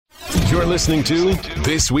You're listening to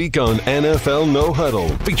This Week on NFL No Huddle,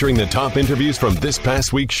 featuring the top interviews from this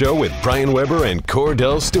past week's show with Brian Weber and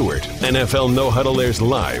Cordell Stewart. NFL No Huddle airs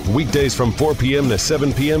live weekdays from 4 p.m. to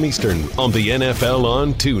 7 p.m. Eastern on the NFL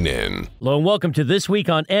on TuneIn. Hello and welcome to This Week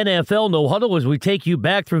on NFL No Huddle as we take you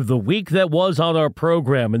back through the week that was on our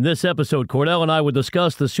program. In this episode, Cordell and I will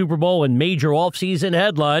discuss the Super Bowl and major offseason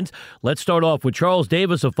headlines. Let's start off with Charles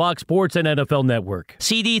Davis of Fox Sports and NFL Network.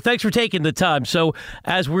 CD, thanks for taking the time. So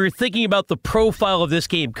as we're thinking about the profile of this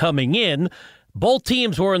game coming in, both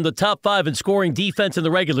teams were in the top 5 in scoring defense in the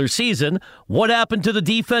regular season. What happened to the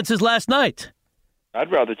defenses last night?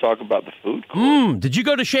 I'd rather talk about the food court. Did you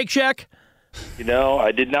go to Shake Shack? You know,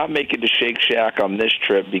 I did not make it to Shake Shack on this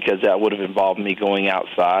trip because that would have involved me going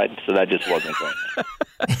outside, so that just wasn't going.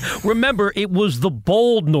 Remember, it was the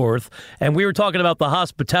bold North, and we were talking about the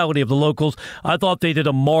hospitality of the locals. I thought they did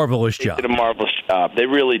a marvelous job. They did a marvelous job. They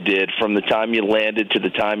really did. From the time you landed to the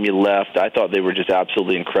time you left, I thought they were just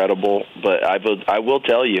absolutely incredible. But I will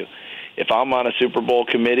tell you, if I'm on a Super Bowl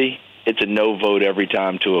committee, it's a no vote every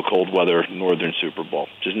time to a cold weather Northern Super Bowl.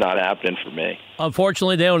 Just not happening for me.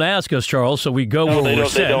 Unfortunately, they don't ask us, Charles, so we go where we're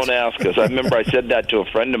sent. They don't ask us. I remember I said that to a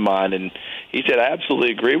friend of mine, and he said, I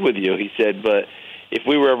absolutely agree with you. He said, but if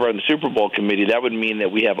we were ever on the Super Bowl committee, that would mean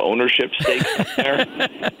that we have ownership stakes somewhere.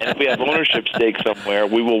 And if we have ownership stakes somewhere,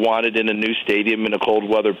 we will want it in a new stadium in a cold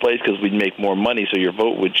weather place because we'd make more money, so your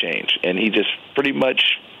vote would change. And he just pretty much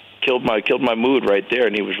killed my mood right there,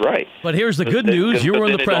 and he was right. But here's the good news. You were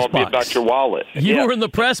in the press box. About your wallet. You were in the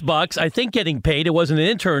press box, I think getting paid. It wasn't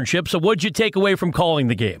an internship. So what did you take away from calling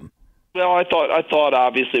the game? Well, I thought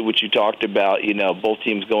obviously what you talked about, you know, both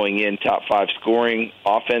teams going in, top 5 scoring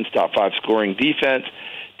offense, top 5 scoring defense.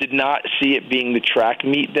 Did not see it being the track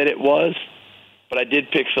meet that it was. But I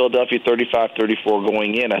did pick Philadelphia 35-34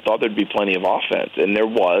 going in. I thought there'd be plenty of offense, and there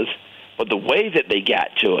was. But the way that they got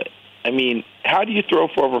to it, I mean, how do you throw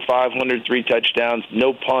for over 500, 3 touchdowns,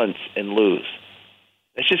 no punts, and lose?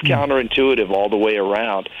 It's just counterintuitive all the way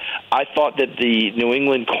around. I thought that the New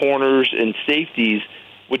England corners and safeties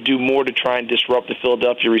would do more to try and disrupt the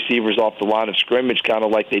Philadelphia receivers off the line of scrimmage, kind of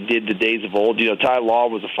like they did the days of old. You know, Ty Law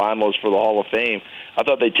was a finalist for the Hall of Fame. I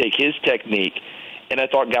thought they'd take his technique, and I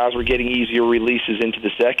thought guys were getting easier releases into the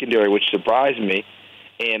secondary, which surprised me.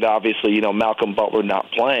 And obviously, you know, Malcolm Butler not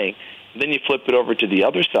playing. Then you flip it over to the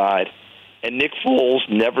other side, and Nick Foles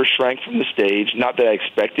never shrank from the stage. Not that I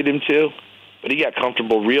expected him to, but he got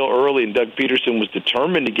comfortable real early, and Doug Peterson was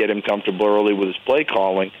determined to get him comfortable early with his play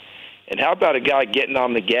calling. And how about a guy getting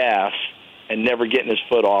on the gas and never getting his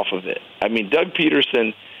foot off of it? I mean, Doug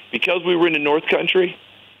Peterson, because we were in the North Country,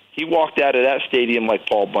 he walked out of that stadium like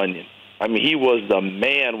Paul Bunyan. I mean, he was the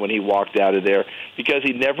man when he walked out of there because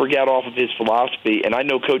he never got off of his philosophy. And I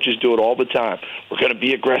know coaches do it all the time. We're going to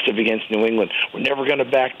be aggressive against New England. We're never going to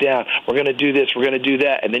back down. We're going to do this. We're going to do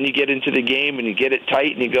that. And then you get into the game and you get it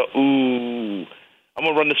tight and you go, ooh, I'm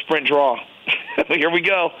going to run the sprint draw. Here we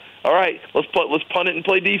go. All right, let's punt it and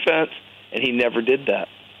play defense. And he never did that.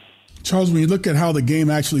 Charles, when you look at how the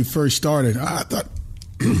game actually first started, I thought,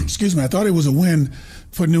 I thought it was a win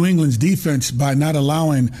for New England's defense by not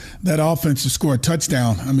allowing that offense to score a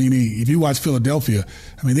touchdown. I mean, if you watch Philadelphia,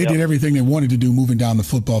 I mean, they did everything they wanted to do moving down the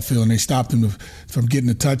football field, and they stopped them from getting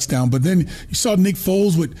a touchdown. But then you saw Nick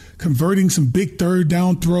Foles with converting some big third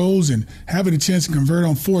down throws and having a chance to convert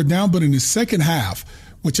on 4th down. But in the second half,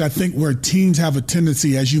 which I think where teams have a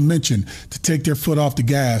tendency, as you mentioned, to take their foot off the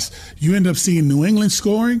gas, you end up seeing New England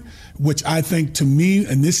scoring, which I think to me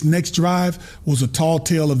in this next drive was a tall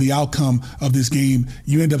tale of the outcome of this game.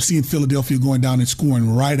 You end up seeing Philadelphia going down and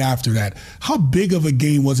scoring right after that. How big of a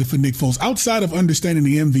game was it for Nick Foles? Outside of understanding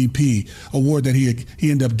the MVP award that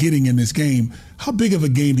he ended up getting in this game, how big of a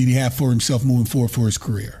game did he have for himself moving forward for his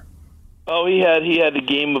career? Oh, he had the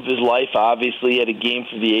game of his life, obviously. He had a game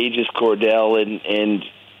for the ages, Cordell, and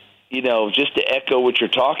you know, just to echo what you're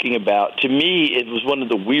talking about, to me it was one of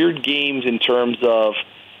the weird games in terms of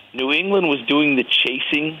New England was doing the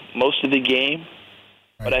chasing most of the game,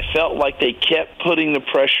 but I felt like they kept putting the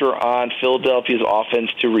pressure on Philadelphia's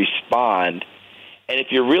offense to respond. And if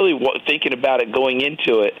you're really thinking about it going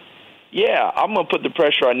into it, yeah, I'm going to put the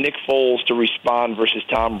pressure on Nick Foles to respond versus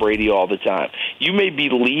Tom Brady all the time. You may be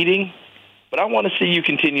leading, but I want to see you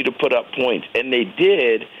continue to put up points. And they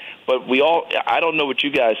did, but I don't know what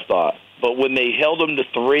you guys thought, but when they held them to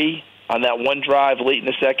 3 on that one drive late in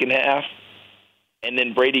the second half, and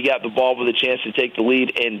then Brady got the ball with a chance to take the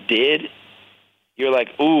lead and did, you're like,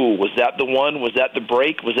 ooh, was that the one? Was that the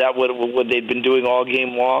break? Was that what they'd been doing all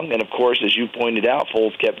game long? And, of course, as you pointed out,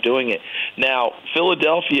 Foles kept doing it. Now,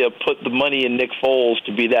 Philadelphia put the money in Nick Foles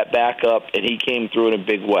to be that backup, and he came through in a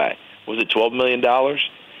big way. Was it $12 million?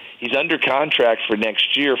 He's under contract for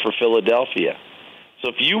next year for Philadelphia. So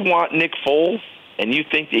if you want Nick Foles and you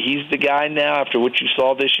think that he's the guy now after what you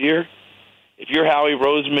saw this year, if you're Howie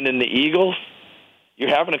Roseman and the Eagles,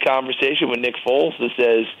 you're having a conversation with Nick Foles that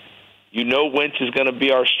says, Wentz is going to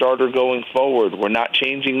be our starter going forward. We're not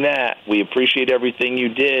changing that. We appreciate everything you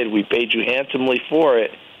did. We paid you handsomely for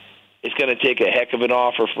it. It's going to take a heck of an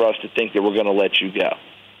offer for us to think that we're going to let you go.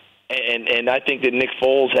 And I think that Nick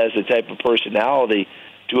Foles has the type of personality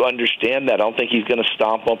to understand that. I don't think he's going to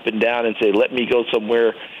stomp up and down and say, let me go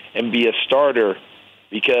somewhere and be a starter,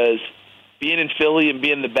 because being in Philly and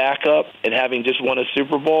being the backup and having just won a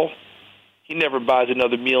Super Bowl, he never buys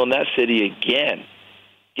another meal in that city again.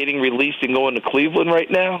 Getting released and going to Cleveland right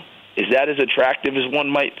now, is that as attractive as one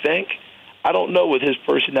might think? I don't know with his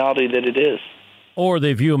personality that it is. Or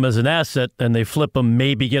they view him as an asset and they flip him,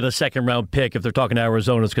 maybe get a second-round pick. If they're talking to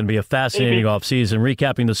Arizona, it's going to be a fascinating offseason.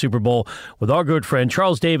 Recapping the Super Bowl with our good friend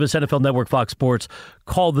Charles Davis, NFL Network, Fox Sports,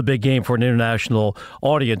 called the big game for an international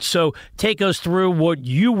audience. So take us through what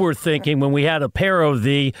you were thinking when we had a pair of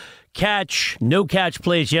the no-catch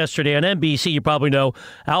plays yesterday on NBC. You probably know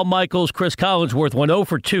Al Michaels, Chris Collinsworth went 0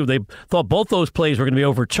 for 2. They thought both those plays were going to be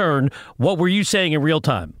overturned. What were you saying in real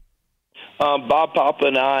time? Bob Papa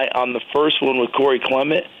and I, on the first one with Corey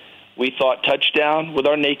Clement, we thought touchdown with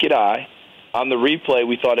our naked eye. On the replay,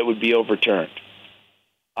 we thought it would be overturned.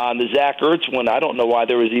 On the Zach Ertz one, I don't know why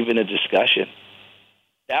there was even a discussion.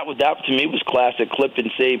 That to me was classic clip and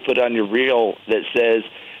save put on your reel that says,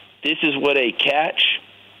 this is what a catch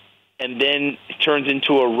and then it turns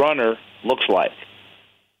into a runner looks like.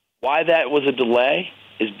 Why that was a delay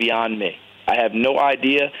is beyond me. I have no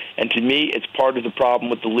idea, and to me, it's part of the problem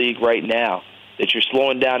with the league right now, that you're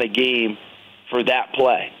slowing down a game for that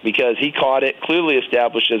play, because he caught it, clearly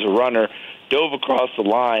established as a runner, dove across the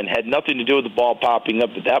line, had nothing to do with the ball popping up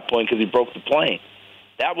at that point because he broke the plane.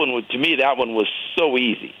 That one, to me, that one was so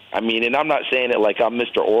easy. I mean, and I'm not saying it like I'm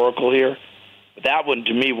Mr. Oracle here, but that one,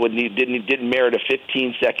 to me, didn't merit a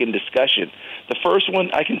 15-second discussion. The first one,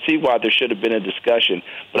 I can see why there should have been a discussion,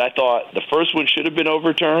 but I thought the first one should have been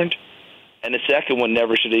overturned, and the second one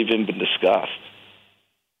never should have even been discussed.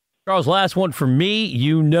 Charles, last one for me.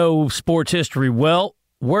 You know sports history well.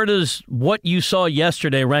 Where does what you saw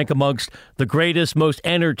yesterday rank amongst the greatest, most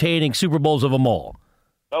entertaining Super Bowls of them all?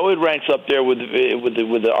 Oh, it ranks up there with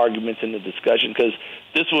the arguments in the discussion, because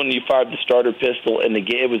this one you fired the starter pistol and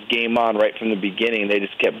it was game on right from the beginning. They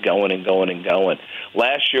just kept going and going and going.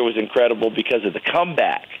 Last year was incredible because of the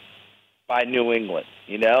comeback by New England.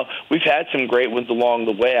 We've had some great ones along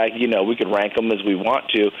the way. We could rank them as we want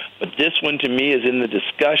to, but this one to me is in the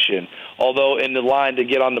discussion. Although in the line to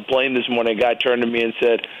get on the plane this morning, a guy turned to me and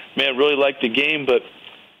said, "Man, really liked the game, but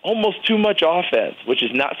almost too much offense," which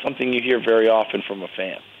is not something you hear very often from a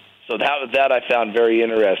fan. So that I found very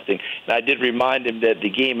interesting. And I did remind him that the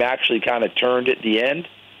game actually kind of turned at the end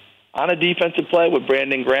on a defensive play with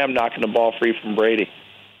Brandon Graham knocking the ball free from Brady.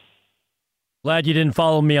 Glad you didn't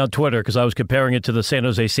follow me on Twitter, because I was comparing it to the San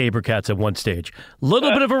Jose SaberCats at one stage.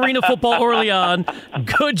 Little bit of arena football early on,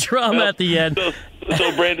 good drama at the end.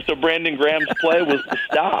 So Brandon Graham's play was the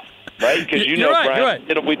stop, right? Because Brian,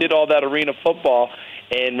 right. We did all that arena football,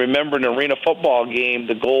 and remember, in an arena football game,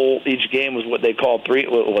 the goal each game was what they called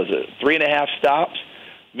 3.5 stops,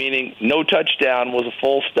 meaning no touchdown was a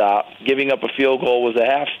full stop, giving up a field goal was a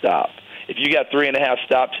half stop. If you got 3.5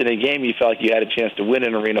 stops in a game, you felt like you had a chance to win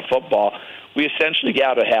in arena football. We essentially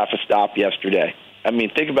got a half a stop yesterday. I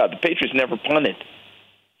mean, think about it. The Patriots never punted.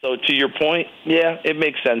 So to your point, yeah, it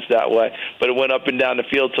makes sense that way. But it went up and down the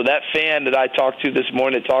field. So that fan that I talked to this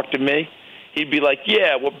morning that talked to me, he'd be like,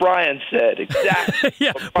 yeah, what Brian said, exactly.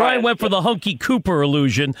 Yeah, Brian went for the Hunky Cooper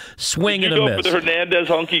illusion, swing and a miss. Did you go for the Hernandez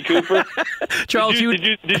Hunky Cooper? Charles,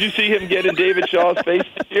 did you see him get in David Shaw's face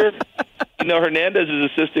this year? Hernandez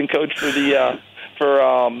is assistant coach for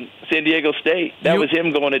San Diego State. That was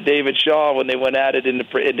him going to David Shaw when they went at it in the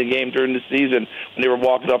game during the season when they were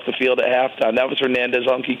walking off the field at halftime. That was Hernandez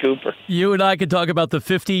Hunky Cooper. You and I could talk about the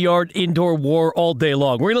 50-yard indoor war all day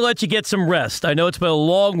long. We're going to let you get some rest. I know it's been a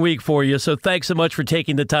long week for you, so thanks so much for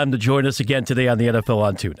taking the time to join us again today on the NFL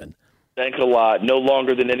on TuneIn. Thanks a lot. No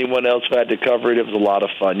longer than anyone else who had to cover it. It was a lot of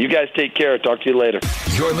fun. You guys take care. Talk to you later.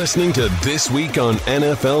 You're listening to This Week on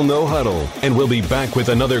NFL No Huddle, and we'll be back with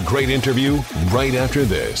another great interview right after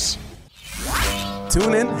this.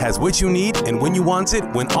 TuneIn has what you need and when you want it,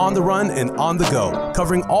 when on the run and on the go,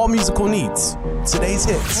 covering all musical needs. Today's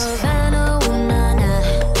hits,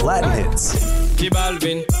 Latin hits,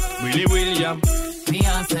 Willie William,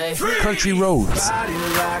 Beyonce, country roads,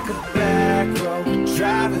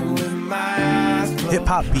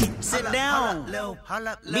 hip-hop beats, sit down,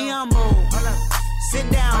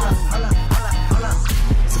 Sit down.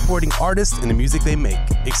 Supporting artists and the music they make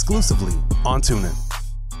exclusively on TuneIn.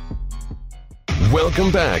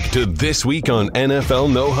 Welcome back to This Week on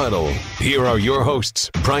NFL No Huddle. Here are your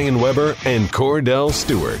hosts, Brian Weber and Cordell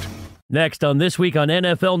Stewart. Next on This Week on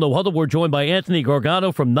NFL No Huddle, we're joined by Anthony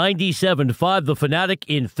Gargano from 97.5 The Fanatic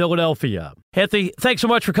in Philadelphia. Anthony, thanks so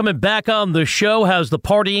much for coming back on the show. Has the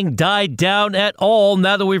partying died down at all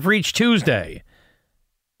now that we've reached Tuesday?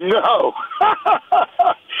 No.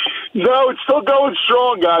 No, it's still going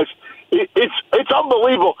strong, guys. It's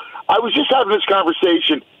unbelievable. I was just having this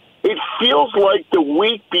conversation. It feels like the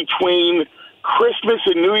week between Christmas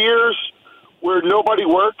and New Year's where nobody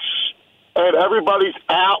works and everybody's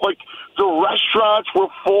out. Like, the restaurants were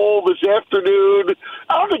full this afternoon.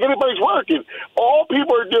 I don't think anybody's working. All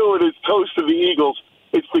people are doing is toast to the Eagles.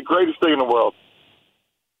 It's the greatest thing in the world.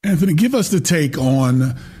 Anthony, give us the take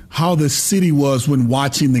on how the city was when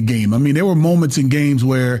watching the game. I mean, there were moments in games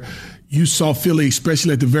where you saw Philly,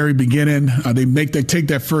 especially at the very beginning. They take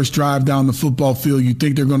that first drive down the football field. You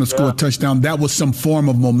think they're going to score a touchdown. That was some form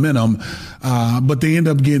of momentum, but they end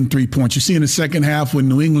up getting 3 points. You see in the second half when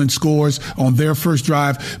New England scores on their first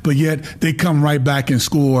drive, but yet they come right back and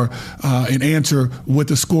score and answer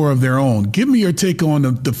with a score of their own. Give me your take on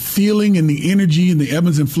the feeling and the energy and the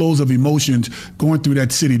ebbs and flows of emotions going through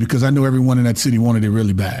that city, because I know everyone in that city wanted it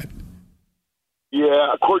really bad.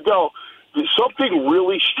 Yeah, Cordell, something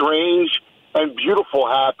really strange and beautiful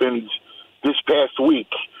happened this past week.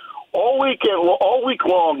 All week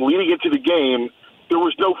long, leading into the game, there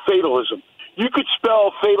was no fatalism. You could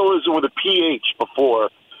spell fatalism with a PH before.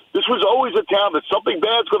 This was always a town that something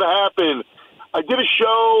bad's going to happen. I did a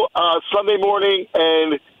show Sunday morning,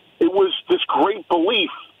 and it was this great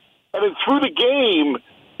belief. And then through the game,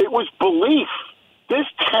 it was belief. This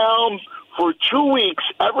town, for 2 weeks,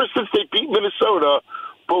 ever since they beat Minnesota,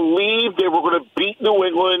 believed they were going to beat New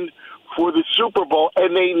England for the Super Bowl,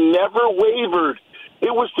 and they never wavered.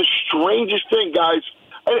 It was the strangest thing, guys,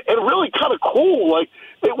 and really kind of cool. Like,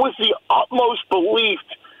 it was the utmost belief.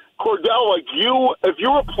 Cordell, like if you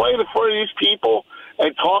were playing in front of these people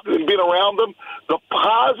and talking and being around them, the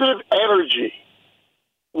positive energy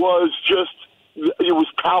was just, it was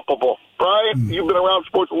palpable. Brian, you've been around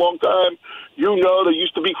sports a long time. You know there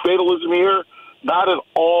used to be fatalism here. Not at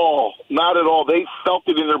all. Not at all. They felt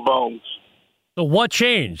it in their bones. So what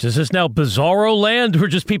changed? Is this now Bizarro land, or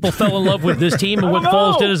just people fell in love with this team and what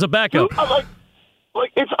Foles did as a backup?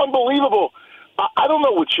 Like it's unbelievable. I don't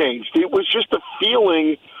know what changed. It was just a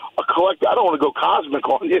feeling, a collective. I don't want to go cosmic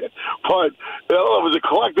on you, but it was a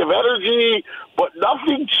collective energy. But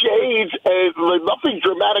nothing changed, and nothing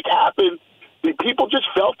dramatic happened. People just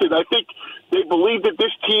felt it. I think they believed that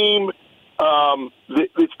this team.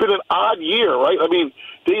 It's been an odd year, right? I mean,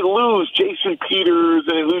 they lose Jason Peters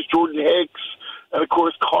and they lose Jordan Hicks and, of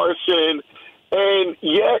course, Carson. And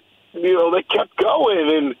yet, they kept going.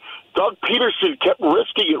 And Doug Peterson kept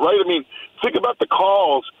risking it, right? I mean, think about the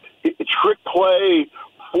calls. A trick play,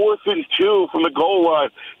 4th and 2 from the goal line.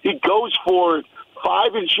 He goes for it,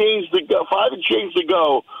 5 and change to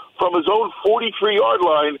go from his own 43-yard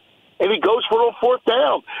line. And he goes for it on 4th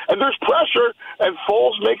down. And there's pressure, and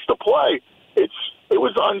Foles makes the play. It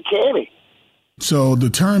was uncanny. So the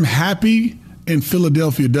term happy and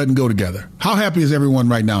Philadelphia doesn't go together. How happy is everyone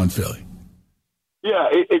right now in Philly? Yeah,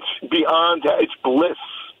 it's beyond that. It's bliss.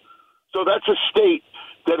 So that's a state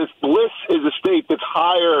that is bliss is a state that's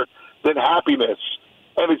higher than happiness.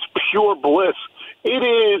 And it's pure bliss. It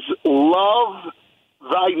is love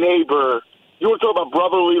thy neighbor. You want to talk about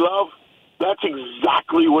brotherly love? That's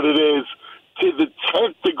exactly what it is, to the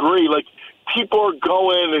 10th degree. Like, people are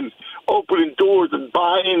going and opening doors and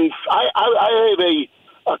buying. I had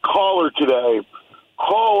a caller today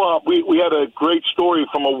call up. We had a great story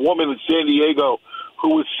from a woman in San Diego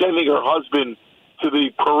who was sending her husband to the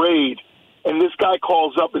parade. And this guy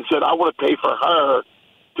calls up and said, I want to pay for her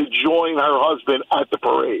to join her husband at the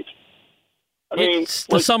parade. It's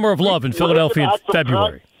the summer of love in Philadelphia in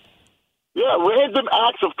February. Yeah, random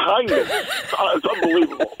acts of kindness. It's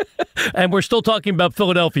unbelievable. And we're still talking about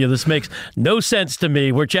Philadelphia. This makes no sense to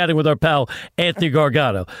me. We're chatting with our pal, Anthony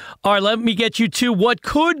Gargano. All right, let me get you to what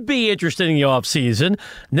could be interesting in the offseason.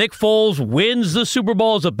 Nick Foles wins the Super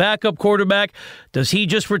Bowl as a backup quarterback. Does he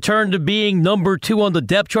just return to being number 2 on the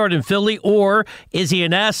depth chart in Philly, or is he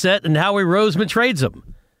an asset and Howie Roseman trades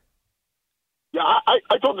him? Yeah,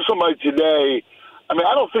 I talked to somebody today. I mean,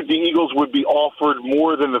 I don't think the Eagles would be offered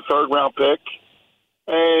more than the 3rd-round pick.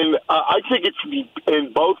 And I think it's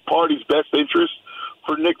in both parties' best interest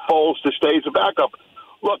for Nick Foles to stay as a backup.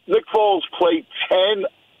 Look, Nick Foles played 10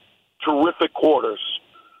 terrific quarters.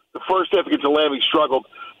 The first half against Atlanta, he struggled.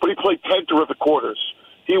 but he played 10 terrific quarters.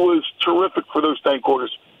 He was terrific for those 10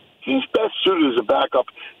 quarters. He's best suited as a backup.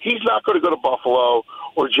 He's not going to go to Buffalo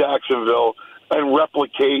or Jacksonville and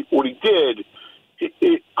replicate what he did.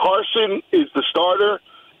 Carson is the starter,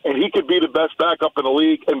 and he could be the best backup in the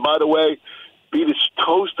league. And by the way, be the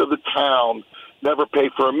toast of the town. Never pay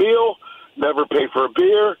for a meal, never pay for a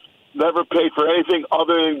beer, never pay for anything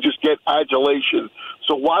other than just get adulation.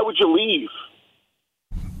 So why would you leave?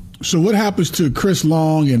 So what happens to Chris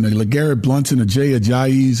Long and the LeGarrette Blunts and the Jay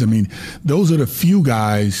Ajayis? I mean, those are the few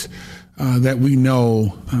guys that we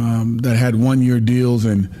know that had one-year deals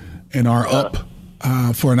and are up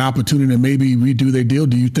for an opportunity to maybe redo their deal.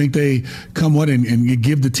 Do you think they come and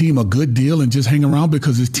give the team a good deal and just hang around?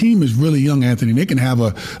 Because this team is really young, Anthony. They can have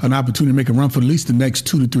an opportunity to make a run for at least the next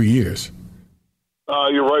 2 to 3 years.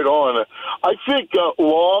 You're right on. I think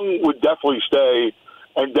Long would definitely stay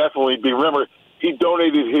and definitely be. Remember, he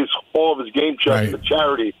donated all of his game checks to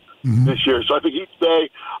charity this year, so I think he'd stay.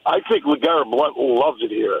 I think LeGarrette Blount loves it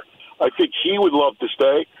here. I think he would love to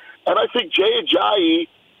stay, and I think Jay Ajayi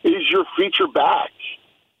is your feature back.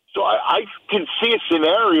 So I can see a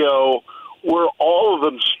scenario where all of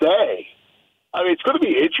them stay. I mean, it's going to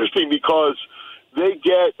be interesting because they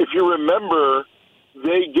get, if you remember,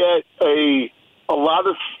 they get a lot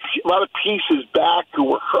of pieces back who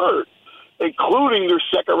were hurt, including their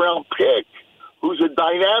second-round pick, who's a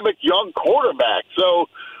dynamic young quarterback. So,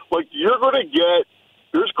 they're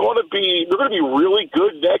going to be really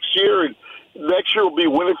good next year, and next year will be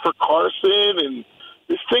winning for Carson, and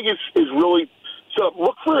this thing is really set up.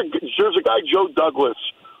 There's a guy, Joe Douglas,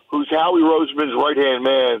 who's Howie Roseman's right-hand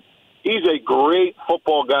man. He's a great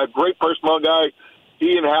football guy, great personnel guy.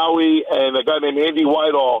 He and Howie and a guy named Andy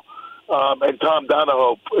Whitehall and Tom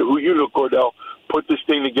Donahoe, who you know, Cordell, put this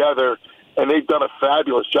thing together, and they've done a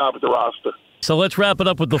fabulous job with the roster. So let's wrap it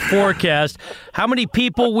up with the forecast. How many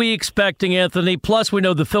people we expecting, Anthony? Plus, we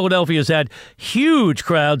know the Philadelphia's had huge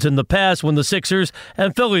crowds in the past when the Sixers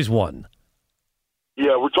and Phillies won.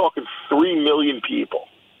 Yeah, we're talking 3 million people.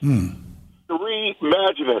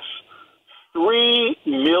 Imagine this. 3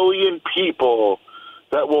 million people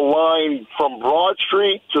that will line from Broad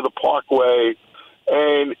Street to the Parkway,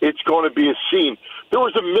 and it's going to be a scene. There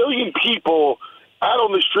was 1 million people out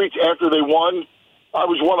on the streets after they won. I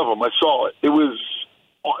was one of them. I saw it. It was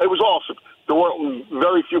awesome. There weren't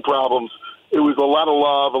very few problems. It was a lot of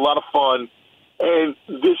love, a lot of fun. And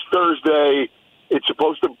this Thursday, it's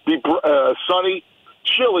supposed to be sunny,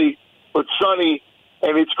 chilly, but sunny,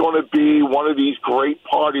 and it's going to be one of these great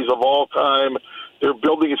parties of all time. They're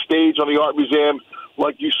building a stage on the Art Museum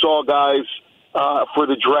like you saw, guys, for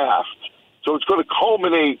the draft. So it's going to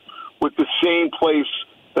culminate with the same place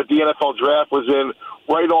that the NFL draft was in,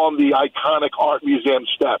 right on the iconic Art Museum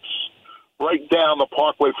steps, right down the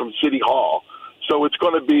Parkway from City Hall. So it's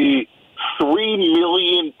going to be 3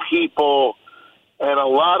 million people and a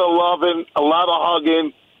lot of loving, a lot of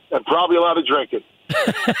hugging, and probably a lot of drinking.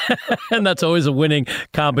 And that's always a winning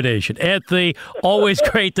combination. Anthony, always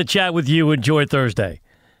great to chat with you. Enjoy Thursday.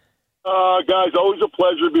 Guys, always a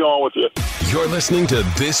pleasure to be on with you. You're listening to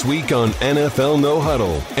This Week on NFL No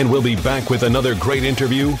Huddle, and we'll be back with another great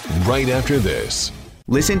interview right after this.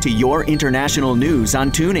 Listen to your international news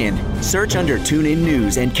on TuneIn. Search under TuneIn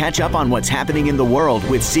News and catch up on what's happening in the world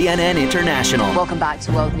with CNN International. Welcome back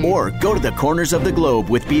to World News. Or go to the corners of the globe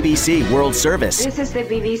with BBC World Service. This is the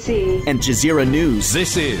BBC. And Jazeera News.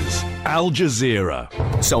 This is Al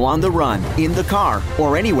Jazeera. So on the run, in the car,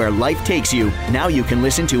 or anywhere life takes you, now you can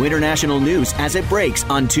listen to international news as it breaks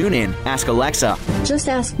on TuneIn. Ask Alexa. Just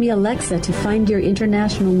ask me, Alexa, to find your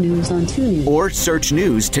international news on TuneIn. Or search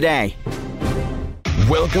news today.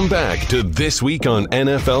 Welcome back to This Week on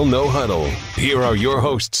NFL No Huddle. Here are your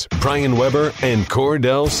hosts, Brian Weber and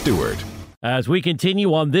Cordell Stewart. As we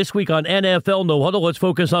continue on This Week on NFL No Huddle, let's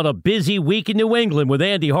focus on a busy week in New England with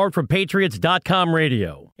Andy Hart from Patriots.com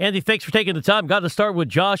radio. Andy, thanks for taking the time. Got to start with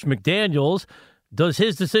Josh McDaniels. Does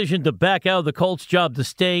his decision to back out of the Colts job to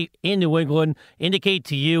stay in New England indicate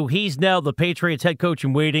to you he's now the Patriots head coach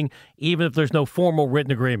in waiting, even if there's no formal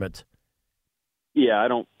written agreement? Yeah, I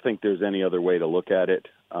don't think there's any other way to look at it.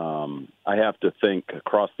 I have to think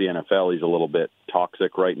across the NFL, he's a little bit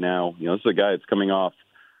toxic right now. You know, this is a guy that's coming off.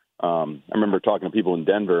 I remember talking to people in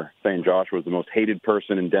Denver saying Josh was the most hated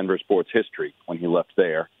person in Denver sports history when he left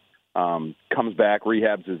there. Comes back,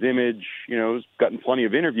 rehabs his image, you know, has gotten plenty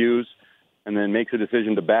of interviews, and then makes a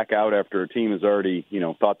decision to back out after a team has already, you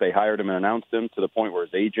know, thought they hired him and announced him, to the point where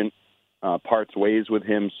his agent parts ways with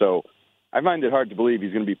him. So I find it hard to believe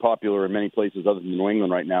he's going to be popular in many places other than New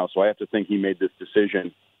England right now. So I have to think he made this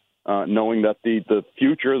decision knowing that the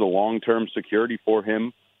future, the long-term security for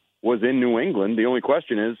him was in New England. The only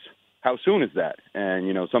question is, how soon is that? And,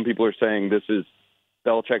 some people are saying this is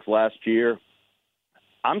Belichick's last year.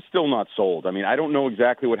 I'm still not sold. I mean, I don't know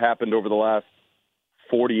exactly what happened over the last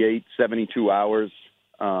 48, 72 hours.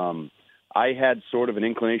 I had sort of an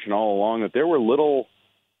inclination all along that there were little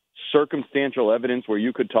circumstantial evidence where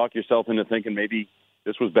you could talk yourself into thinking maybe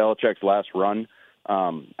this was Belichick's last run.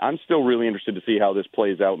 I'm still really interested to see how this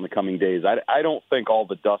plays out in the coming days. I don't think all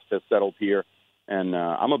the dust has settled here. And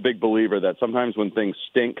I'm a big believer that sometimes when things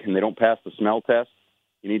stink and they don't pass the smell test,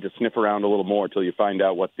 you need to sniff around a little more until you find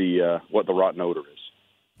out what the rotten odor is.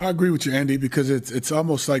 I agree with you, Andy, because it's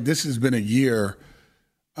almost like this has been a year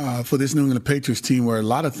for this New England Patriots team where a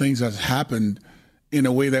lot of things have happened in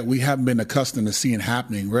a way that we haven't been accustomed to seeing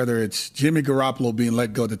happening, whether it's Jimmy Garoppolo being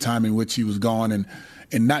let go at the time in which he was gone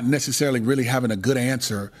and not necessarily really having a good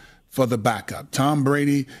answer for the backup. Tom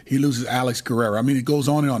Brady, he loses Alex Guerrero. I mean, it goes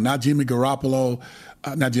on and on. Not Jimmy Garoppolo,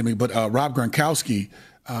 but Rob Gronkowski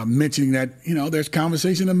mentioning that, there's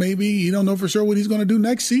conversation that maybe you don't know for sure what he's going to do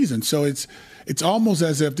next season. So it's almost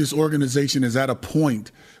as if this organization is at a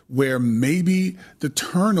point where maybe the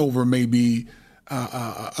turnover may be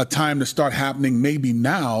a time to start happening maybe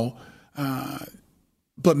now,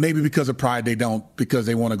 but maybe because of pride they don't, because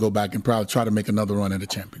they want to go back and probably try to make another run at a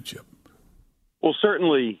championship. Well,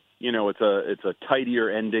 certainly, it's a tidier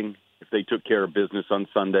ending if they took care of business on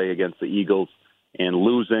Sunday against the Eagles, and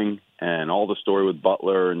losing and all the story with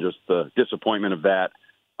Butler and just the disappointment of that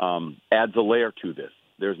adds a layer to this.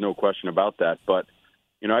 There's no question about that. But,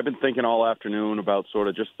 I've been thinking all afternoon about sort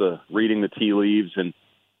of just reading the tea leaves. And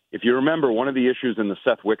if you remember, one of the issues in the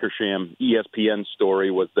Seth Wickersham ESPN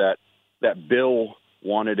story was that Bill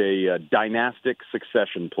wanted a dynastic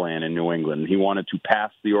succession plan in New England. He wanted to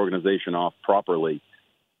pass the organization off properly.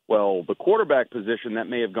 Well, the quarterback position, that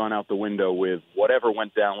may have gone out the window with whatever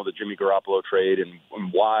went down with the Jimmy Garoppolo trade and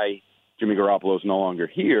why Jimmy Garoppolo is no longer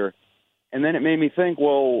here. And then it made me think,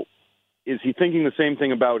 well, is he thinking the same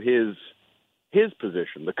thing about his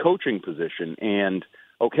position, the coaching position? And,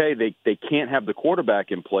 okay, they can't have the quarterback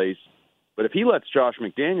in place, but if he lets Josh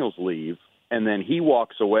McDaniels leave and then he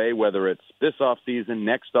walks away, whether it's this offseason,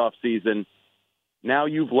 next offseason, now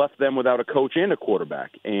you've left them without a coach and a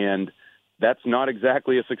quarterback. And that's not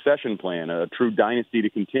exactly a succession plan, a true dynasty to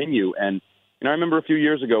continue. And I remember a few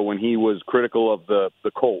years ago when he was critical of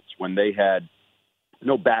the Colts, when they had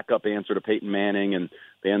no backup answer to Peyton Manning, and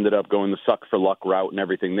they ended up going the suck for luck route and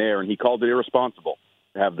everything there, and he called it irresponsible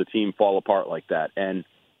to have the team fall apart like that. And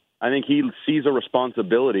I think he sees a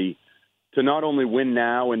responsibility to not only win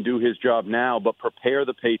now and do his job now, but prepare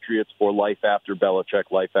the Patriots for life after Belichick,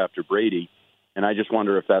 life after Brady. And I just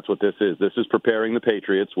wonder if that's what this is. This is preparing the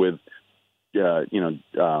Patriots with Josh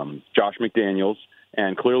McDaniels,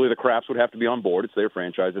 and clearly the Krafts would have to be on board. It's their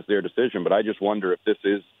franchise, it's their decision. But I just wonder if this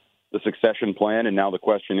is the succession plan. And now the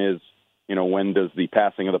question is, when does the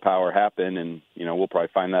passing of the power happen? And, we'll probably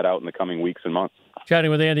find that out in the coming weeks and months.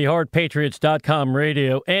 Chatting with Andy Hart, Patriots.com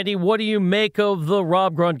radio. Andy, what do you make of the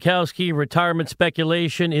Rob Gronkowski retirement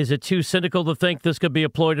speculation? Is it too cynical to think this could be a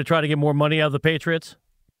ploy to try to get more money out of the Patriots?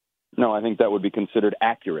 No, I think that would be considered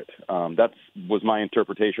accurate. That was my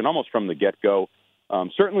interpretation almost from the get-go.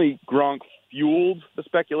 Certainly Gronk fueled the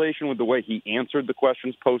speculation with the way he answered the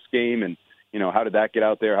questions post-game, and, how did that get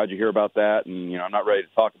out there? How'd you hear about that? And, I'm not ready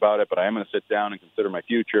to talk about it, but I am going to sit down and consider my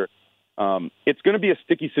future. It's going to be a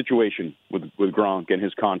sticky situation with Gronk and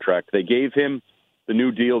his contract. They gave him the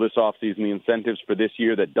new deal this offseason, the incentives for this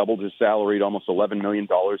year that doubled his salary to almost $11 million.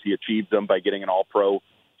 He achieved them by getting an all-pro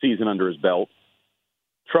season under his belt.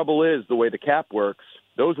 Trouble is, the way the cap works,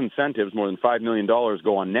 those incentives, more than $5 million,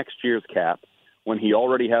 go on next year's cap when he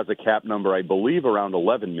already has a cap number, I believe, around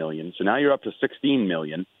 $11 million. So now you're up to $16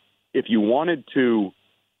 million. If you wanted to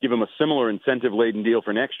give him a similar incentive-laden deal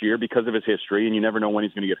for next year because of his history, and you never know when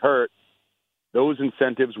he's going to get hurt, those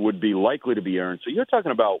incentives would be likely to be earned. So you're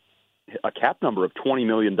talking about a cap number of $20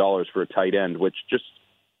 million for a tight end, which just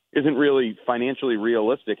isn't really financially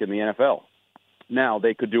realistic in the NFL. Now,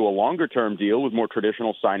 they could do a longer-term deal with more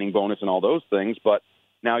traditional signing bonus and all those things, but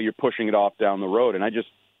now you're pushing it off down the road. And I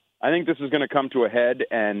think this is going to come to a head,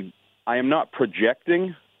 and I am not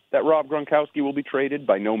projecting that Rob Gronkowski will be traded,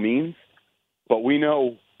 by no means. But we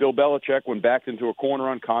know Bill Belichick, when backed into a corner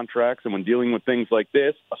on contracts and when dealing with things like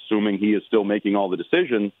this, assuming he is still making all the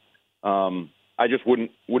decisions, I just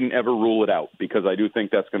wouldn't ever rule it out, because I do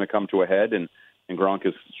think that's going to come to a head, and Gronk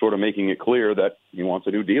is sort of making it clear that he wants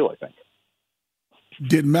a new deal, I think.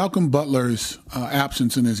 Did Malcolm Butler's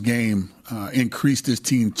absence in this game increase this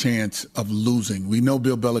team's chance of losing? We know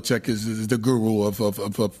Bill Belichick is the guru of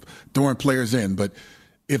throwing players in, but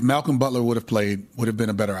if Malcolm Butler would have played, would have been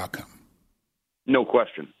a better outcome. No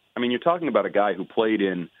question. I mean, you're talking about a guy who played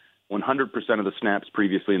in 100% of the snaps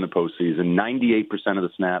previously in the postseason, 98% of the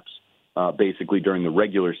snaps basically during the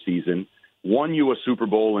regular season, won you a Super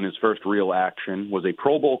Bowl in his first real action, was a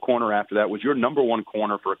Pro Bowl corner after that, was your number one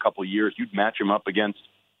corner for a couple of years. You'd match him up against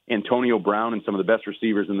Antonio Brown and some of the best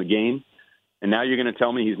receivers in the game. And now you're going to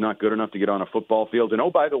tell me he's not good enough to get on a football field. And,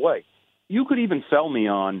 oh, by the way, you could even sell me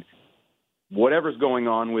on whatever's going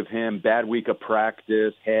on with him, bad week of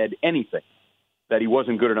practice, head, anything, that he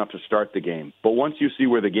wasn't good enough to start the game. But once you see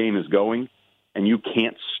where the game is going and you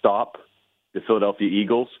can't stop the Philadelphia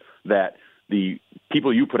Eagles, that the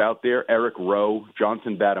people you put out there, Eric Rowe,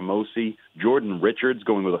 Johnson Batamosi, Jordan Richards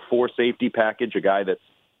going with a 4-safety package, a guy that's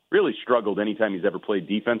really struggled anytime he's ever played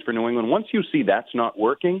defense for New England. Once you see that's not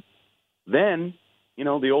working, then, you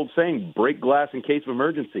know, the old saying, break glass in case of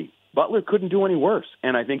emergency. Butler couldn't do any worse,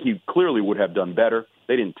 and I think he clearly would have done better.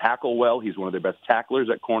 They didn't tackle well. He's one of their best tacklers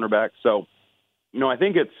at cornerback. So, you know, I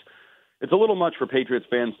think it's a little much for Patriots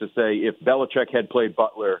fans to say if Belichick had played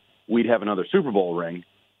Butler, we'd have another Super Bowl ring.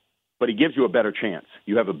 But he gives you a better chance.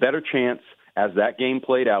 You have a better chance as that game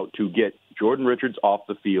played out to get Jordan Richards off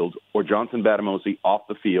the field or Johnson Batamosi off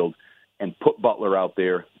the field and put Butler out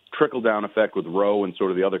there, trickle-down effect with Rowe and sort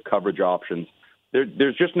of the other coverage options.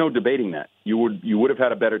 There's just no debating that. You would have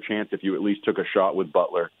had a better chance if you at least took a shot with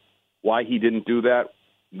Butler. Why he didn't do that,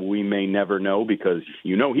 we may never know because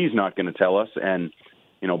you know he's not going to tell us. And,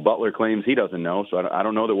 you know, Butler claims he doesn't know, so I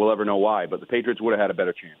don't know that we'll ever know why. But the Patriots would have had a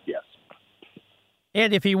better chance, yes.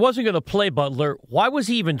 And if he wasn't going to play Butler, why was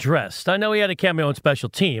he even dressed? I know he had a cameo on special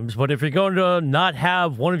teams, but if you're going to not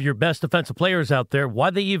have one of your best defensive players out there,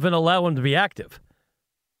 why'd they even allow him to be active?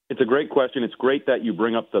 It's a great question. It's great that you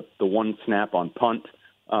bring up the one snap on punt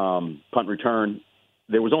return.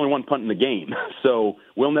 There was only one punt in the game, so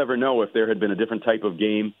we'll never know if there had been a different type of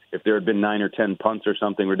game. If there had been 9 or 10 punts or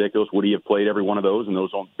something ridiculous, would he have played every one of those and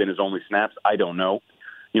those been his only snaps? I don't know.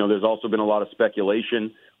 You know, there's also been a lot of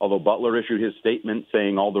speculation, although Butler issued his statement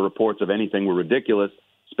saying all the reports of anything were ridiculous,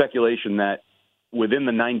 speculation that within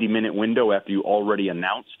the 90-minute window after you already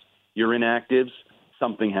announced your inactives,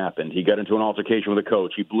 something happened. He got into an altercation with a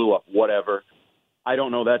coach. He blew up, whatever. I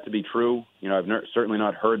don't know that to be true. You know, I've certainly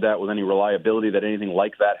not heard that with any reliability that anything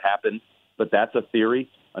like that happened, but that's a theory.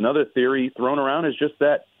 Another theory thrown around is just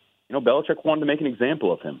that, you know, Belichick wanted to make an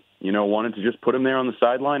example of him. You know, wanted to just put him there on the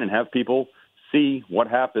sideline and have people see what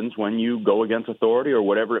happens when you go against authority or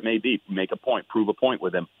whatever it may be. Make a point, prove a point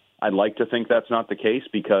with him. I'd like to think that's not the case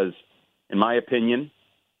because, in my opinion,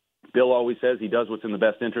 Bill always says he does what's in the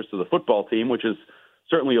best interest of the football team, which is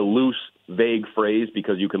certainly a loose, vague phrase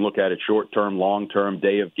because you can look at it short-term, long-term,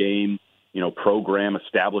 day of game, you know, program,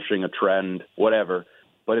 establishing a trend, whatever.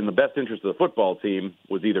 But in the best interest of the football team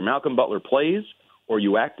was either Malcolm Butler plays or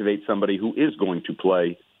you activate somebody who is going to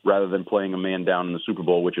play rather than playing a man down in the Super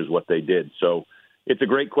Bowl, which is what they did. So it's a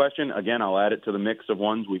great question. Again, I'll add it to the mix of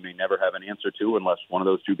ones we may never have an answer to unless one of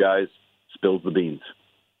those two guys spills the beans.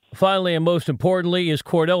 Finally, and most importantly, is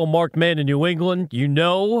Cordell a marked man in New England? You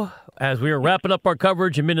know, as we were wrapping up our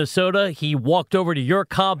coverage in Minnesota, he walked over to your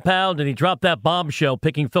compound and he dropped that bombshell,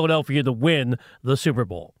 picking Philadelphia to win the Super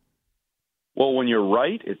Bowl. Well, when you're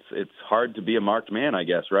right, it's hard to be a marked man, I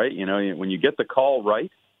guess, right? You know, when you get the call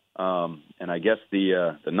right, and I guess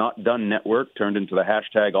the Not Done Network turned into the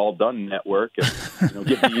hashtag All Done Network. And, you know,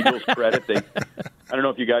 give the Eagles credit. I don't know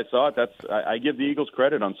if you guys saw it. I give the Eagles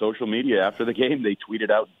credit on social media. After the game, they tweeted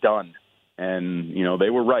out "done," and you know they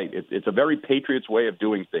were right. It's a very Patriots way of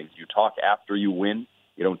doing things. You talk after you win.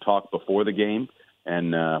 You don't talk before the game.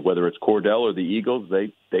 And whether it's Cordell or the Eagles,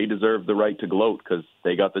 they deserve the right to gloat because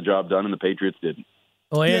they got the job done and the Patriots didn't.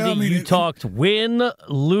 Well, Andy, you talked win,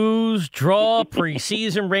 lose, draw,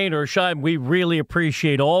 preseason, rain or shine. We really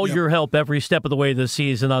appreciate all your help every step of the way this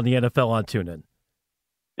season on the NFL on TuneIn.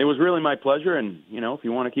 It was really my pleasure, and, you know, if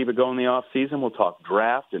you want to keep it going in the offseason, we'll talk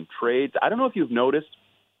draft and trades. I don't know if you've noticed,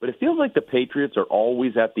 but it feels like the Patriots are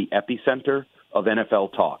always at the epicenter of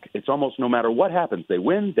NFL talk. It's almost no matter what happens. They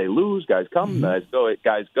win, they lose, guys come, guys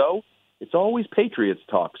go. It's always Patriots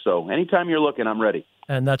talk, so anytime you're looking, I'm ready.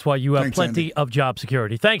 And that's why you have plenty of job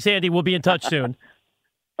security. Thanks, Andy. We'll be in touch soon.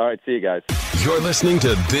 All right, see you guys. You're listening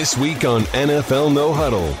to This Week on NFL No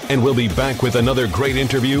Huddle, and we'll be back with another great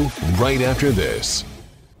interview right after this.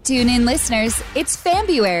 Tune in, listeners. It's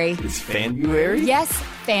Fanbuary. It's Fanbuary? Yes,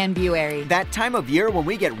 Fanbuary. That time of year when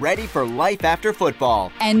we get ready for life after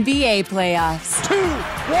football. NBA playoffs.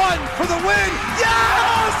 2-1 for the win.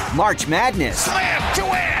 Yes! March Madness. Slam to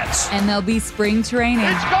ends. MLB spring training.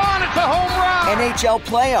 It's gone. It's a home run. NHL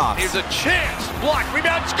playoffs. Here's a chance block,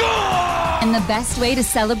 rebound, score! And the best way to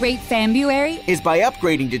celebrate February is by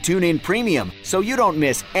upgrading to TuneIn Premium so you don't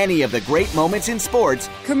miss any of the great moments in sports.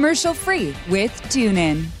 Commercial free with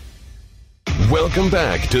TuneIn. Welcome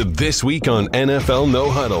back to This Week on NFL No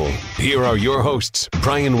Huddle. Here are your hosts,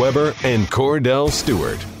 Brian Weber and Cordell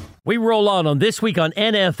Stewart. We roll on This Week on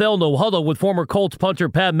NFL No Huddle with former Colts punter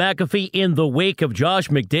Pat McAfee in the wake of Josh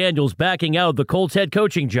McDaniels backing out of the Colts head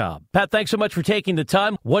coaching job. Pat, thanks so much for taking the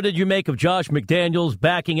time. What did you make of Josh McDaniels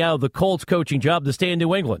backing out of the Colts coaching job to stay in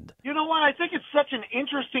New England? You know what? I think it's such an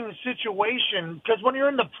interesting situation because when you're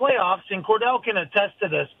in the playoffs, and Cordell can attest to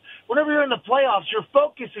this, whenever you're in the playoffs, your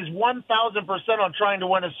focus is 1,000% on trying to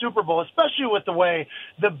win a Super Bowl, especially with the way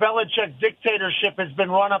the Belichick dictatorship has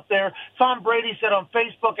been run up there. Tom Brady said on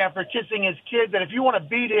Facebook after kissing his kid that if you want to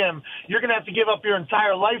beat him, you're going to have to give up your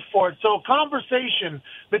entire life for it. So a conversation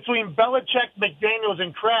between Belichick, McDaniels,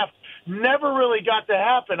 and Kraft never really got to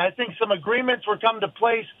happen. I think some agreements were come to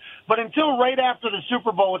place, but until right after the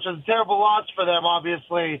Super Bowl, which was a terrible loss for them,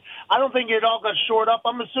 obviously, I don't think it all got shored up.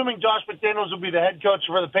 I'm assuming Josh McDaniels will be the head coach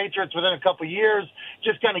for the Patriots within a couple of years,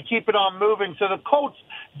 just kind of keep it on moving. So the Colts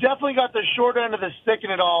definitely got the short end of the stick in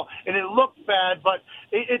it all, and it looked bad, but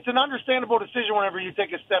it's an understandable decision whenever you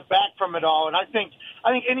take a step back from it all. And I think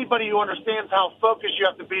anybody who understands how focused you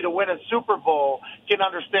have to be to win a Super Bowl can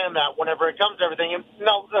understand that whenever it comes to everything. And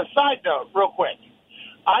now, a side note, real quick.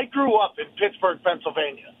 I grew up in Pittsburgh,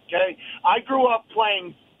 Pennsylvania, okay? I grew up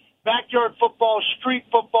playing backyard football, street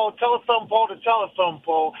football, telephone pole to telephone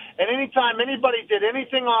pole, and anytime anybody did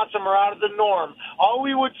anything awesome or out of the norm, all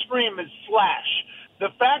we would scream is slash. The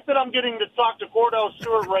fact that I'm getting to talk to Cordell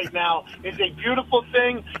Stewart right now is a beautiful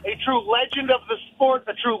thing, a true legend of the sport,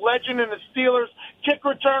 a true legend in the Steelers, kick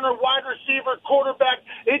returner, wide receiver, quarterback.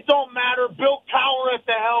 It don't matter. Bill Cowher at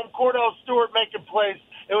the helm, Cordell Stewart making plays.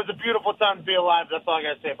 It was a beautiful time to be alive. That's all I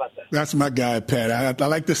got to say about that. That's my guy, Pat. I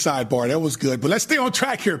like the sidebar. That was good. But let's stay on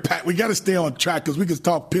track here, Pat. We got to stay on track because we can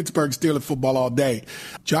talk Pittsburgh Steelers football all day.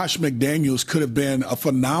 Josh McDaniels could have been a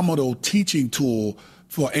phenomenal teaching tool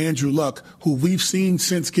for Andrew Luck, who we've seen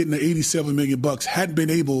since getting the $87 million, hadn't been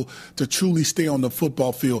able to truly stay on the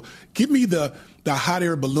football field. Give me the hot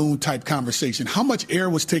air balloon type conversation. How much air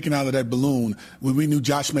was taken out of that balloon when we knew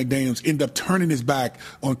Josh McDaniels ended up turning his back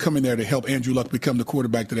on coming there to help Andrew Luck become the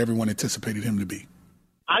quarterback that everyone anticipated him to be?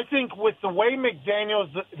 I think with the way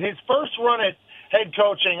McDaniels, his first run at head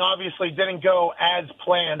coaching obviously didn't go as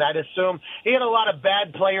planned, I'd assume. He had a lot of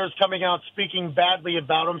bad players coming out speaking badly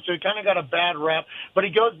about him, so he kind of got a bad rep. But he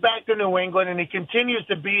goes back to New England, and he continues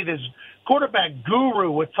to be this quarterback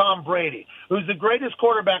guru with Tom Brady, who's the greatest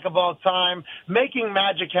quarterback of all time, making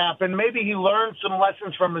magic happen. Maybe he learned some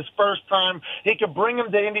lessons from his first time. He could bring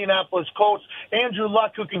him to Indianapolis Colts. Andrew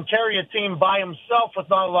Luck, who can carry a team by himself with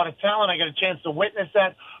not a lot of talent. I got a chance to witness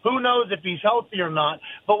that. Who knows if he's healthy or not?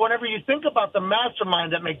 But whenever you think about the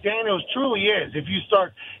mastermind that McDaniels truly is, if you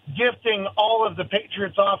start gifting all of the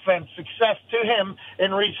Patriots offense success to him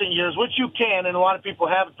in recent years, which you can, and a lot of people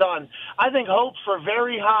have done, I think hopes are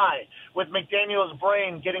very high with McDaniels'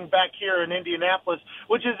 brain getting back here in Indianapolis,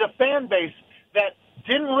 which is a fan base that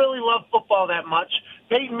didn't really love football that much.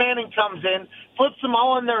 Peyton Manning comes in, flips them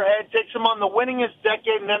all on their head, takes them on the winningest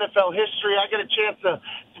decade in NFL history. I got a chance to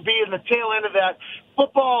be in the tail end of that.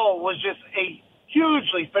 Football was just a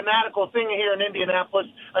hugely fanatical thing here in Indianapolis.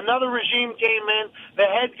 Another regime came in. The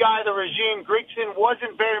head guy of the regime, Grigson,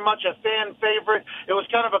 wasn't very much a fan favorite. It was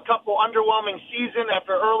kind of a couple underwhelming season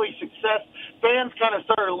after early success. Fans kind of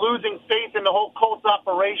started losing faith in the whole Colts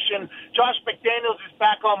operation. Josh McDaniels is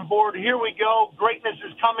back on board. Here we go. Greatness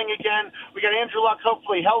is coming again. We got Andrew Luck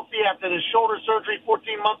hopefully healthy after his shoulder surgery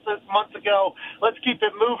 14 months ago. Let's keep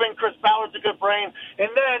it moving. Chris Ballard's a good brain.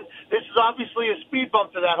 And then this is obviously a speed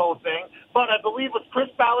bump to that whole thing. But I believe with Chris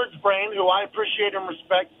Ballard's brain, who I appreciate and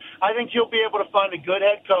respect, I think he'll be able to find a good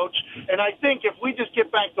head coach. And I think if we just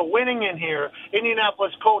get back to winning in here,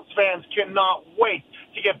 Indianapolis Colts fans cannot wait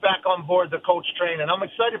to get back on board the Colts train. And I'm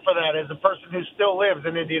excited for that as a person who still lives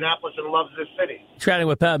in Indianapolis and loves this city. Chatting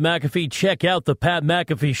with Pat McAfee. Check out the Pat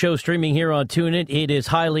McAfee Show streaming here on TuneIn. It is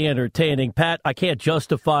highly entertaining. Pat, I can't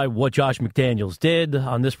justify what Josh McDaniels did.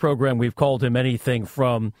 On this program, we've called him anything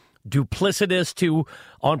from duplicitous to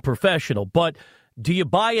unprofessional. But do you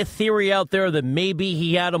buy a theory out there that maybe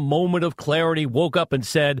he had a moment of clarity, woke up and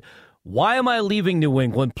said, why am I leaving New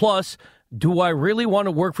England? Plus, do I really want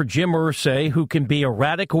to work for Jim Irsay, who can be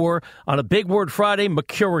erratic or, on a Big Word Friday,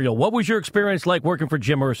 mercurial? What was your experience like working for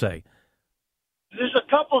Jim Irsay? There's a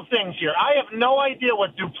couple of things here. I have no idea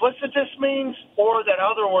what duplicitous means or that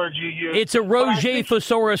other word you use. It's a Roger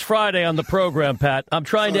Thesaurus Friday on the program, Pat. I'm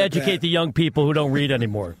trying to educate the young people who don't read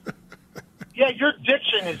anymore. Yeah, your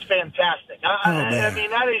diction is fantastic. I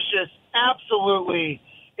mean, that is just absolutely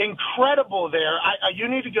incredible there. You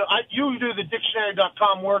need to go. You do the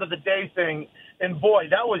dictionary.com word of the day thing, and boy,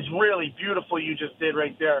 that was really beautiful you just did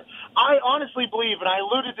right there. I honestly believe, and I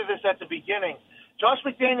alluded to this at the beginning, Josh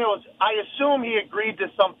McDaniels, I assume he agreed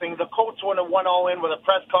to something. The Colts went all in with a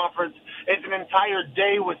press conference. It's an entire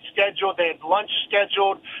day was scheduled. They had lunch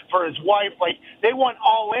scheduled for his wife. Like, they went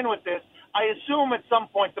all in with this. I assume at some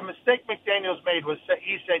point the mistake McDaniels made was that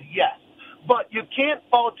he said yes. But you can't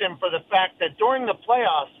fault him for the fact that during the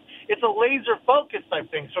playoffs, it's a laser focus type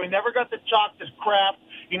thing. So he never got to talk to Kraft.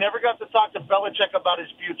 He never got to talk to Belichick about his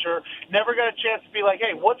future. Never got a chance to be like,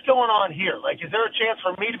 hey, what's going on here? Like, is there a chance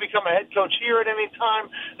for me to become a head coach here at any time?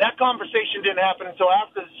 That conversation didn't happen until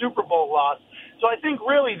after the Super Bowl loss. So I think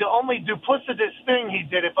really the only duplicitous thing he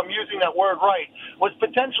did, if I'm using that word right, was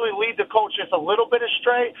potentially lead the coach just a little bit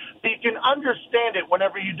astray. But you can understand it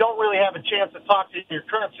whenever you don't really have a chance to talk to your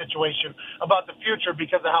current situation about the future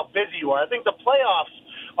because of how busy you are. I think the playoffs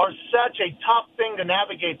are such a tough thing to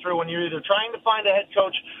navigate through when you're either trying to find a head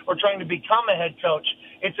coach or trying to become a head coach.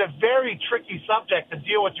 It's a very tricky subject to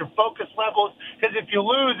deal with your focus levels because if you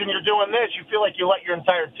lose and you're doing this, you feel like you let your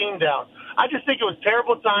entire team down. I just think it was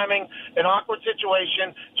terrible timing, an awkward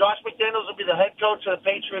situation. Josh McDaniels will be the head coach of the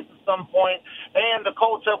Patriots at some point, and the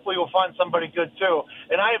Colts hopefully will find somebody good too.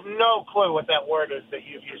 And I have no clue what that word is that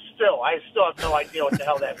I still have no idea what the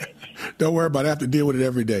hell that means. Don't worry about it. I have to deal with it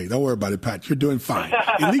every day. Don't worry about it, Pat. You're doing fine.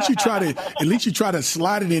 At least you try to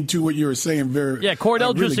slide it into what you were saying very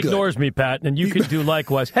Cordell really just ignores me, Pat, and you can do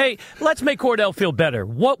likewise. Hey, let's make Cordell feel better.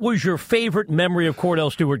 What was your favorite memory of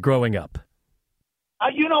Cordell Stewart growing up?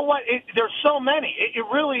 You know what? There's so many. It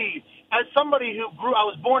really, as somebody who I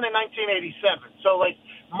was born in 1987. So, like,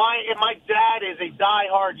 my dad is a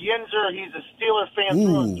diehard Yinzer. He's a Steeler fan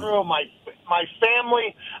through and through. My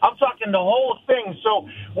family, I'm talking the whole thing. So,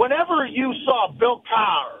 whenever you saw Bill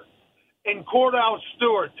Cowher and Cordell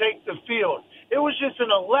Stewart take the field, it was just an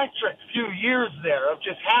electric few years there of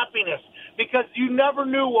just happiness because you never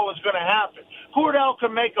knew what was going to happen. Cordell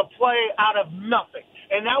could make a play out of nothing.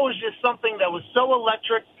 And that was just something that was so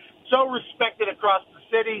electric, so respected across the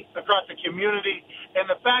city, across the community. And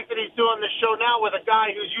the fact that he's doing this show now with a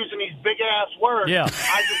guy who's using these big-ass words,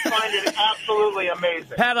 I just find it absolutely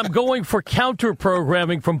amazing. Pat, I'm going for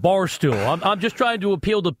counter-programming from Barstool. I'm just trying to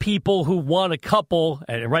appeal to people who want a couple,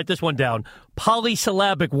 and write this one down,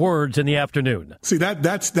 polysyllabic words in the afternoon. See,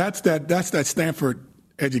 that's that Stanford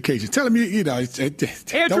education. Tell him,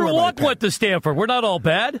 Andrew Luck went to Stanford. We're not all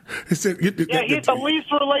bad. He's the least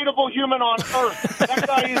relatable human on earth. That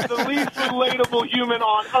guy is the least relatable human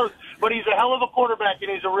on earth. But he's a hell of a quarterback,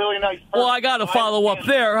 and he's a really nice person. Well, I got to follow up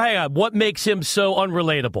there. Hang on. What makes him so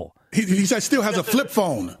unrelatable? He still has a flip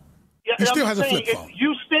phone. Yeah, he still has a flip phone.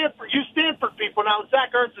 You Stanford people. Now,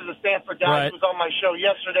 Zach Ertz is a Stanford guy. Right. He was on my show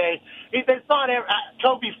yesterday. They thought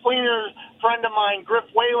Toby Fleener, friend of mine, Griff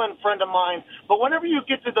Whalen, friend of mine. But whenever you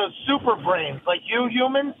get to those super brains, like you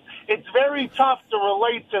humans, it's very tough to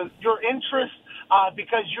relate to your interests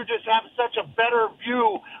because you just have such a better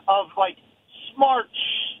view of, like, smart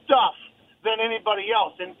stuff than anybody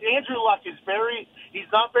else. And Andrew Luck is he's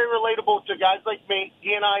not very relatable to guys like me.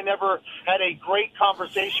 He and I never had a great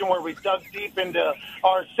conversation where we dug deep into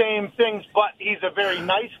our same things, but he's a very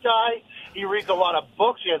nice guy. He reads a lot of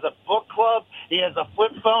books. He has a book club. He has a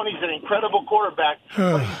flip phone. He's an incredible quarterback.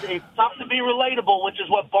 But it's tough to be relatable, which is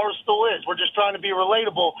what Barstool is. We're just trying to be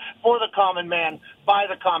relatable for the common man, by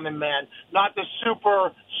the common man, not the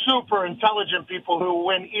super, super intelligent people who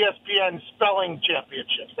win ESPN spelling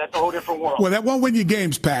championships. That's a whole different world. Well, that won't win you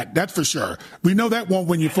games, Pat. That's for sure. We know that won't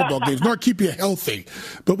win you football games, nor keep you healthy.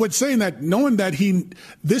 But with saying that, knowing that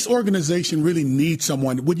this organization really needs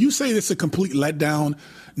someone, would you say this is a complete letdown,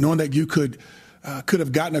 knowing that you could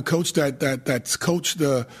have gotten a coach that's coached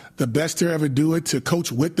the best to ever do it, to coach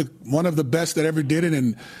with one of the best that ever did it,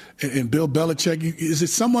 and Bill Belichick? Is it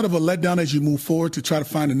somewhat of a letdown as you move forward to try to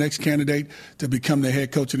find the next candidate to become the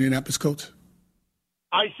head coach of the Indianapolis Colts?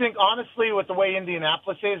 I think, honestly, with the way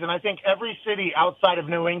Indianapolis is, and I think every city outside of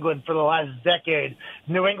New England for the last decade,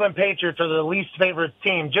 New England Patriots are the least favorite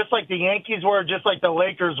team. Just like the Yankees were, just like the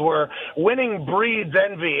Lakers were, winning breeds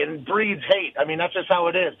envy and breeds hate. I mean, that's just how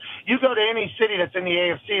it is. You go to any city that's in the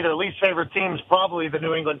AFC, their least favorite team is probably the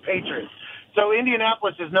New England Patriots. So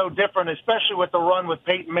Indianapolis is no different, especially with the run with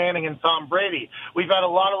Peyton Manning and Tom Brady. We've had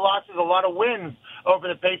a lot of losses, a lot of wins over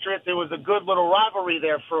the Patriots. It was a good little rivalry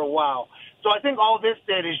there for a while. So I think all this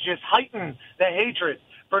did is just heighten the hatred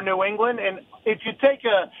for New England. And if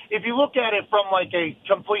you look at it from like a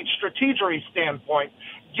complete strategery standpoint,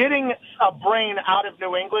 getting a brain out of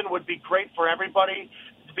New England would be great for everybody.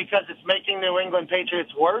 because it's making New England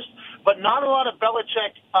Patriots worse. But not a lot of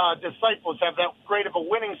Belichick disciples have that great of a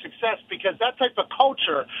winning success because that type of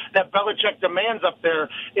culture that Belichick demands up there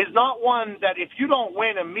is not one that if you don't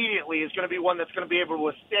win immediately is going to be one that's going to be able to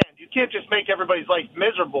withstand. You can't just make everybody's life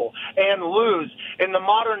miserable and lose. In the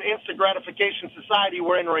modern instant gratification society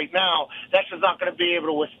we're in right now, that's just not going to be able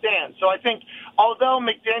to withstand. So I think although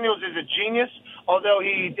McDaniels is a genius, although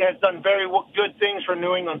he has done very good things for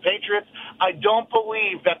New England Patriots, I don't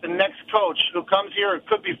believe that the next coach who comes here, it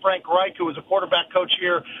could be Frank Reich, who was a quarterback coach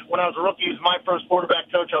here when I was a rookie. He was my first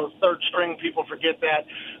quarterback coach. I was third string. People forget that.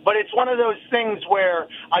 But it's one of those things where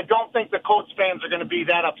I don't think the Colts fans are going to be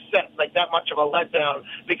that upset, like that much of a letdown,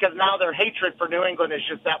 because now their hatred for New England is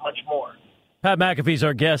just that much more. Pat McAfee's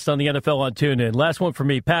our guest on the NFL on TuneIn. Last one for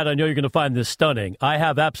me. Pat, I know you're going to find this stunning. I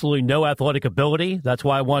have absolutely no athletic ability. That's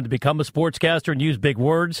why I wanted to become a sportscaster and use big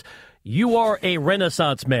words. You are a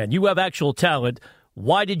Renaissance man. You have actual talent.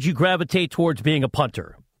 Why did you gravitate towards being a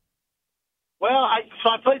punter? Well, I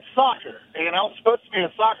played soccer, and I was supposed to be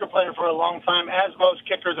a soccer player for a long time, as most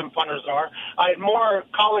kickers and punters are. I had more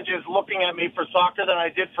colleges looking at me for soccer than I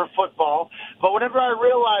did for football. But whenever I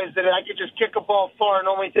realized that I could just kick a ball far and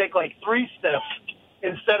only take like 3 steps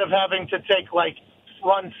instead of having to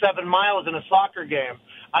run 7 miles in a soccer game,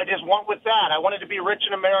 I just went with that. I wanted to be rich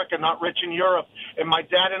in America, not rich in Europe. And my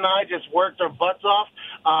dad and I just worked our butts off.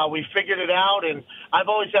 We figured it out. And I've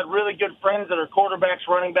always had really good friends that are quarterbacks,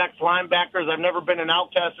 running backs, linebackers. I've never been an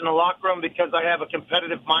outcast in the locker room because I have a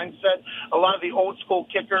competitive mindset. A lot of the old school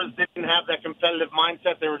kickers didn't have that competitive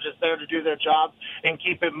mindset. They were just there to do their job and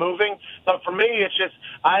keep it moving. But for me, it's just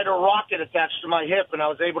I had a rocket attached to my hip, and I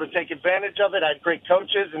was able to take advantage of it. I had great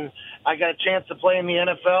coaches, and I got a chance to play in the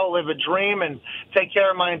NFL, live a dream, and take care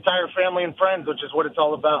of my entire family and friends, which is what it's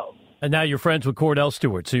all about. And now you're friends with Cordell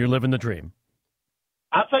Stewart, so you're living the dream.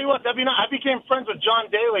 I'll tell you what, I became friends with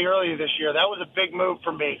John Daly earlier this year. That was a big move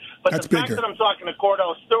for me. But the fact that I'm talking to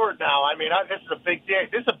Cordell Stewart now, this is a big day.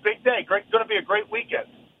 This is a big day. It's going to be a great weekend.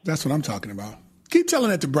 That's what I'm talking about. Keep telling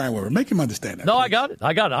that to Brian Weber. Make him understand that. No, please.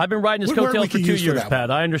 I got it. I've been riding his coattails for 2 years,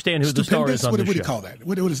 Pat. I understand who the star is on this show. What do you call that?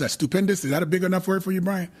 What is that? Stupendous? Is that a big enough word for you,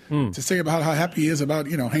 Brian? To say about how happy he is about,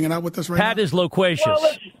 hanging out with us right now? Pat is loquacious. Well,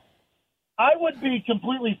 listen, I would be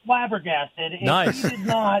completely flabbergasted if he did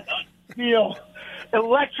not feel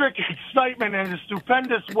electric excitement in a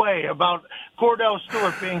stupendous way about Cordell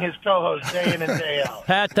Stewart being his co-host day in and day out.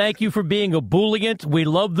 Pat, thank you for being a booligant. We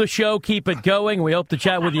love the show. Keep it going. We hope to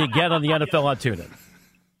chat with you again on the NFL on TuneIn.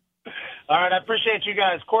 All right, I appreciate you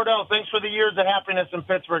guys. Cordell, thanks for the years of happiness in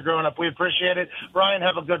Pittsburgh growing up. We appreciate it. Brian,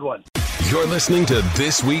 have a good one. You're listening to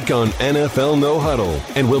This Week on NFL No Huddle,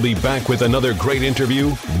 and we'll be back with another great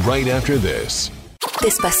interview right after this.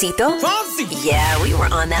 Despacito? Fonzie! Yeah, we were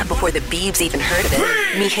on that before the Biebs even heard of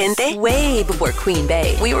it. Mi Gente? Way before Queen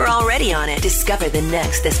Bey. We were already on it. Discover the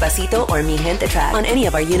next Despacito or Mi Gente track on any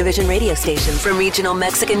of our Univision radio stations. From regional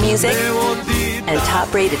Mexican music and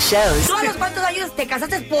top-rated shows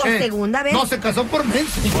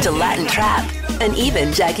to Latin trap and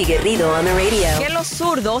even Jackie Guerrido on the radio. Que los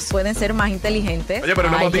zurdos pueden ser más inteligentes. Oye, pero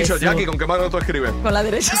no hemos dicho, Jackie, ¿con qué mano tú escribes? Con la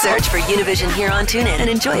derecha. Search for Univision here on TuneIn and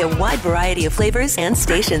enjoy a wide variety of flavors and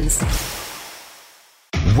stations.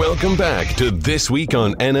 Welcome back to This Week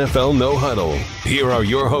on NFL No Huddle. Here are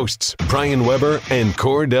your hosts, Brian Weber and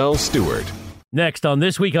Cordell Stewart. Next on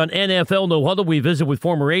This Week on NFL No Huddle, we visit with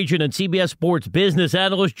former agent and CBS Sports business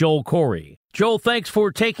analyst Joel Corry. Joel, thanks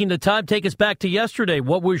for taking the time. Take us back to yesterday.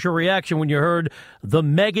 What was your reaction when you heard the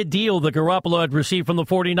mega deal that Garoppolo had received from the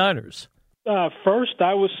 49ers? First,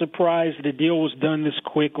 I was surprised the deal was done this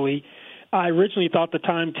quickly. I originally thought the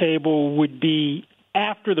timetable would be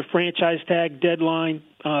after the franchise tag deadline,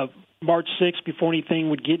 March 6th, before anything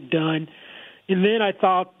would get done. And then I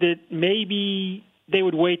thought that maybe they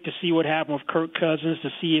would wait to see what happened with Kirk Cousins to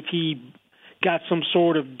see if he got some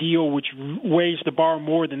sort of deal which raised the bar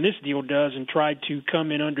more than this deal does and tried to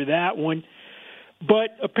come in under that one.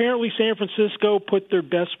 But apparently San Francisco put their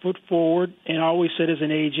best foot forward, and I always said as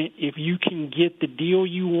an agent, if you can get the deal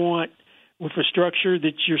you want with a structure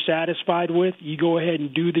that you're satisfied with, you go ahead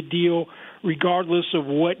and do the deal regardless of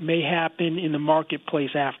what may happen in the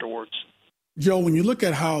marketplace afterwards. Joe, when you look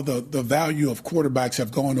at how the value of quarterbacks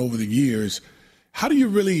have gone over the years, how do you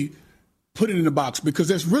really put it in a box? Because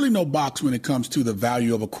there's really no box when it comes to the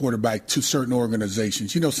value of a quarterback to certain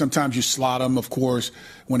organizations. Sometimes you slot them, of course,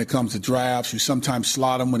 when it comes to drafts. You sometimes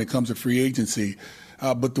slot them when it comes to free agency.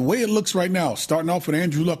 But the way it looks right now, starting off with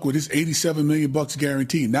Andrew Luck with his $87 million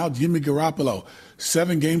guaranteed. Now Jimmy Garoppolo,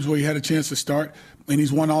 7 games where he had a chance to start, and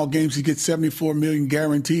he's won all games. He gets $74 million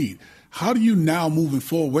guaranteed. How do you now, moving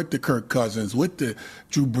forward with the Kirk Cousins, with the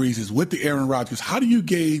Drew Breeses, with the Aaron Rodgers, how do you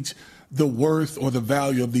gauge the worth or the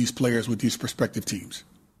value of these players with these prospective teams?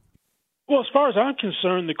 Well, as far as I'm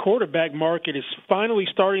concerned, the quarterback market is finally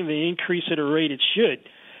starting to increase at a rate it should.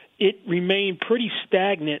 It remained pretty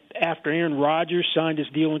stagnant after Aaron Rodgers signed his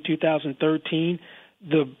deal in 2013.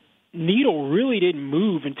 The needle really didn't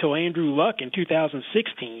move until Andrew Luck in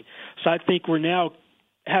 2016. So I think we're now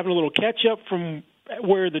having a little catch-up from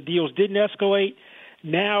where the deals didn't escalate.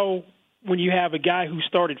 Now, when you have a guy who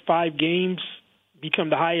started 5 games become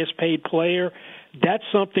the highest-paid player, that's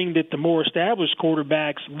something that the more established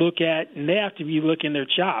quarterbacks look at, and they have to be looking their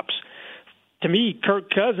chops. To me,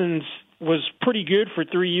 Kirk Cousins was pretty good for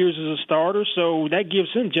 3 years as a starter, so that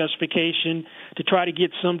gives him justification to try to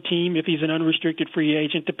get some team, if he's an unrestricted free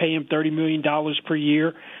agent, to pay him $30 million per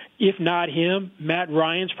year. If not him, Matt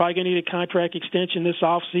Ryan's probably going to need a contract extension this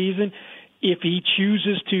offseason. If he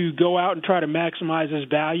chooses to go out and try to maximize his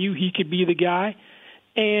value, he could be the guy.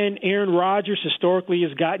 And Aaron Rodgers historically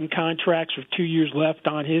has gotten contracts with 2 years left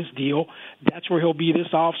on his deal. That's where he'll be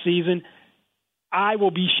this offseason. I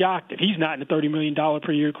will be shocked if he's not in the $30 million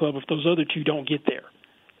per year club if those other two don't get there.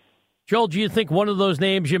 Joel, do you think one of those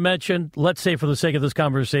names you mentioned, let's say for the sake of this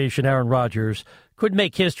conversation, Aaron Rodgers, could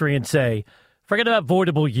make history and say, forget about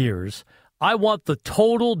voidable years, I want the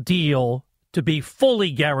total deal to be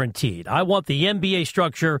fully guaranteed. I want the NBA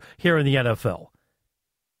structure here in the NFL.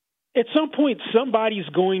 At some point, somebody's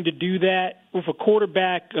going to do that. With a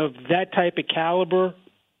quarterback of that type of caliber,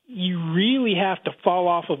 you really have to fall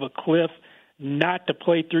off of a cliff not to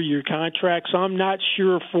play through your contract. So I'm not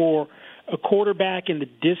sure for a quarterback and the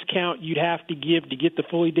discount you'd have to give to get the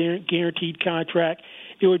fully guaranteed contract,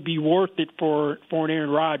 it would be worth it for an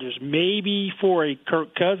Aaron Rodgers. Maybe for a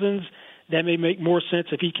Kirk Cousins, that may make more sense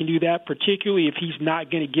if he can do that, particularly if he's not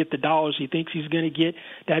going to get the dollars he thinks he's going to get.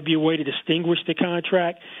 That'd be a way to distinguish the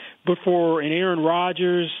contract. But for an Aaron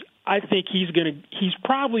Rodgers, I think he's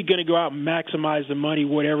probably going to go out and maximize the money,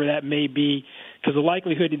 whatever that may be, because the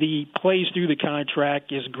likelihood that he plays through the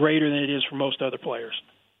contract is greater than it is for most other players.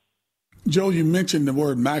 Joe, you mentioned the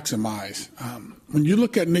word maximize. When you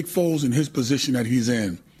look at Nick Foles and his position that he's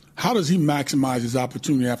in, how does he maximize his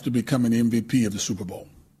opportunity after becoming the MVP of the Super Bowl?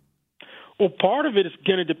 Well, part of it is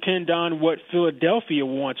going to depend on what Philadelphia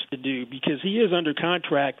wants to do, because he is under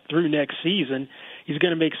contract through next season. He's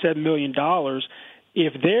going to make $7 million.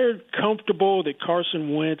 If they're comfortable that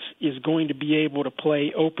Carson Wentz is going to be able to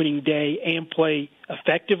play opening day and play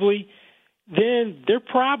effectively, then they're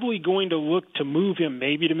probably going to look to move him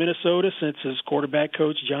maybe to Minnesota, since his quarterback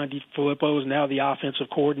coach, John DeFilippo, is now the offensive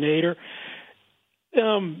coordinator.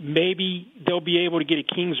 Maybe they'll be able to get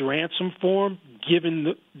a king's ransom for him,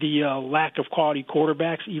 given the lack of quality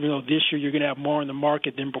quarterbacks, even though this year you're going to have more in the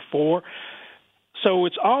market than before. So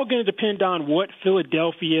it's all going to depend on what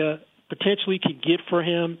Philadelphia potentially could get for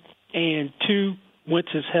him, and two,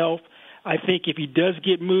 Wentz's health. I think if he does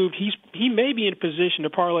get moved, he may be in a position to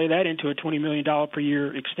parlay that into a $20 million per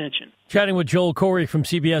year extension. Chatting with Joel Corey from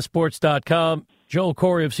CBSSports.com. Joel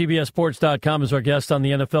Corey of CBSSports.com is our guest on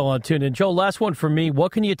the NFL on TuneIn. Joel, last one for me.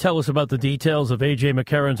 What can you tell us about the details of A.J.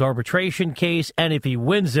 McCarron's arbitration case? And if he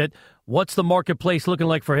wins it, what's the marketplace looking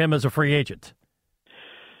like for him as a free agent?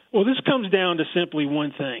 Well, this comes down to simply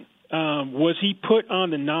one thing. Was he put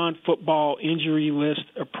on the non-football injury list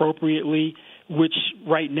appropriately, which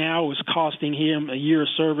right now is costing him a year of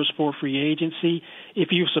service for free agency? If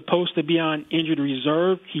he was supposed to be on injured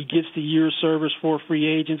reserve, he gets the year of service for free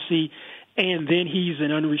agency, and then he's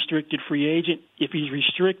an unrestricted free agent. If he's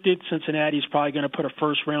restricted, Cincinnati's probably going to put a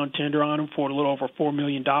first-round tender on him for a little over $4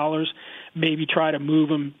 million, maybe try to move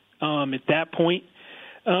him at that point.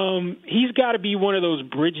 He's got to be one of those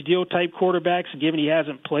bridge deal type quarterbacks, given he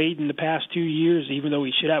hasn't played in the past 2 years, even though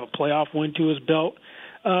he should have a playoff win to his belt.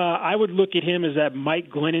 I would look at him as that Mike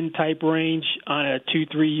Glennon type range on a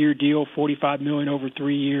 2-3 year deal, $45 million over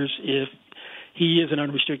 3 years, if he is an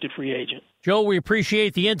unrestricted free agent. Joel, we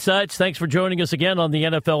appreciate the insights. Thanks for joining us again on the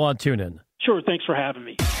NFL on TuneIn. Sure, thanks for having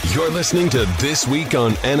me. You're listening to This Week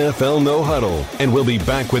on NFL No Huddle, and we'll be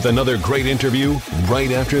back with another great interview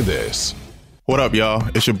right after this. What up, y'all?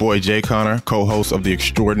 It's your boy Jay Connor, co-host of the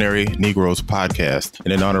Extraordinary Negroes podcast.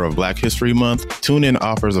 And in honor of Black History Month, TuneIn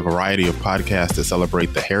offers a variety of podcasts that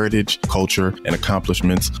celebrate the heritage, culture, and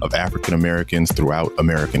accomplishments of African Americans throughout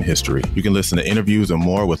American history. You can listen to interviews and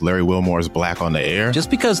more with Larry Wilmore's Black on the Air.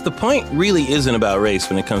 Just because the point really isn't about race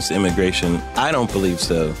when it comes to immigration, I don't believe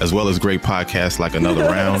so. As well as great podcasts like Another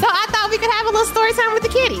Round. So I thought we could have a little story time with the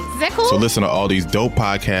kiddies. Is that cool? So listen to all these dope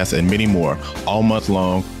podcasts and many more all month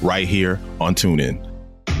long right here on TuneIn.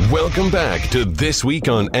 Welcome back to This Week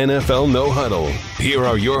on NFL No Huddle. Here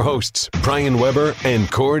are your hosts, Brian Weber and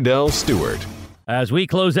Cordell Stewart. As we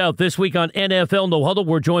close out This Week on NFL No Huddle,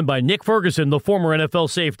 we're joined by Nick Ferguson, the former NFL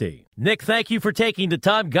safety. Nick, thank you for taking the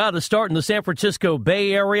time. Got to start in the San Francisco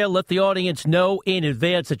Bay Area. Let the audience know in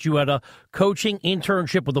advance that you had a coaching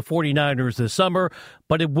internship with the 49ers this summer,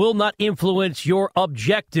 but it will not influence your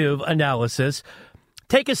objective analysis.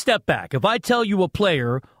 Take a step back. If I tell you a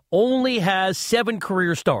player only has 7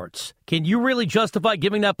 career starts, can you really justify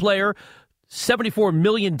giving that player $74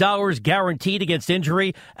 million guaranteed against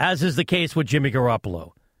injury, as is the case with Jimmy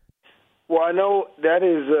Garoppolo? Well, I know that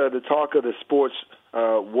is the talk of the sports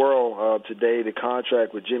world today, the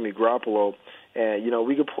contract with Jimmy Garoppolo. And,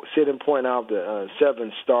 we could sit and point out the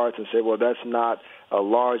 7 starts and say, well, that's not a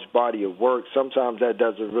large body of work. Sometimes that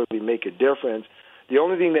doesn't really make a difference. The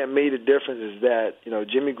only thing that made a difference is that,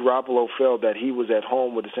 Jimmy Garoppolo felt that he was at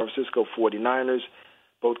home with the San Francisco 49ers.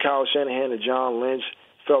 Both Kyle Shanahan and John Lynch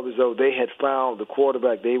felt as though they had found the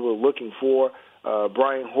quarterback they were looking for.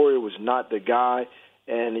 Brian Hoyer was not the guy.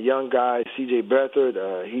 And the young guy, C.J.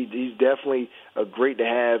 Beathard, he's definitely great to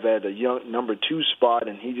have at a young number 2 spot,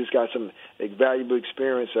 and he just got some valuable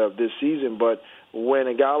experience this season. But when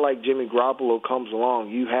a guy like Jimmy Garoppolo comes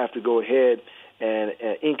along, you have to go ahead and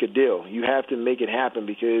ink a deal. You have to make it happen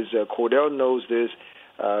because Cordell knows this,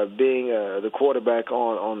 being the quarterback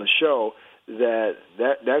on the show, that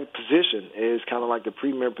position is kind of like the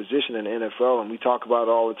premier position in the NFL, and we talk about it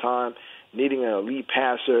all the time, needing an elite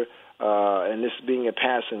passer, and this being a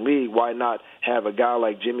passing league. Why not have a guy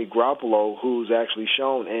like Jimmy Garoppolo, who's actually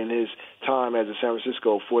shown in his time as a San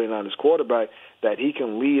Francisco 49ers quarterback that he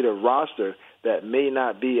can lead a roster that may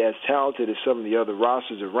not be as talented as some of the other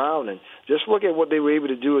rosters around. And just look at what they were able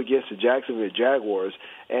to do against the Jacksonville Jaguars.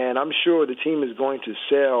 And I'm sure the team is going to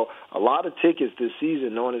sell a lot of tickets this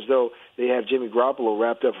season, knowing as though they have Jimmy Garoppolo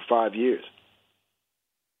wrapped up for 5 years.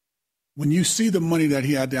 When you see the money that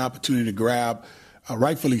he had the opportunity to grab,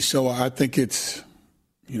 rightfully so, I think it's,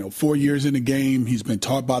 4 years in the game. He's been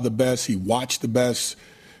taught by the best. He watched the best.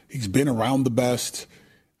 He's been around the best.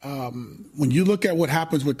 When you look at what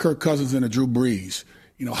happens with Kirk Cousins and a Drew Brees,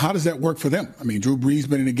 how does that work for them? I mean, Drew Brees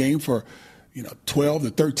been in the game for, 12 to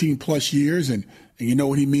 13 plus years, and you know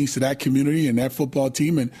what he means to that community and that football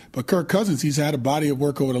team. But Kirk Cousins, he's had a body of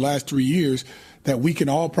work over the last 3 years that we can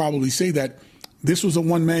all probably say that this was a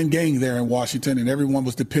one-man gang there in Washington, and everyone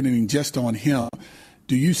was depending just on him.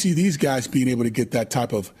 Do you see these guys being able to get that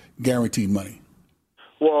type of guaranteed money?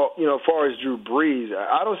 Well, as far as Drew Brees,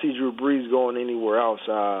 I don't see Drew Brees going anywhere else.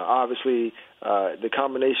 Obviously, the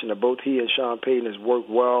combination of both he and Sean Payton has worked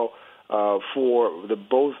well for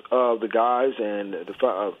both of the guys and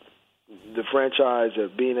the franchise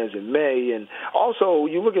being as it may. And also,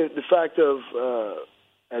 you look at the fact of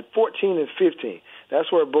at 14 and 15,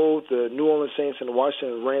 that's where both the New Orleans Saints and the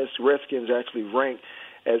Washington Redskins actually rank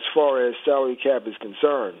as far as salary cap is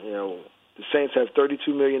concerned. The Saints have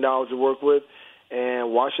 $32 million to work with,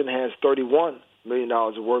 and Washington has $31 million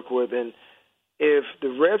to work with. And if the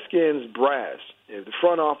Redskins brass, if the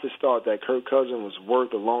front office thought that Kirk Cousins was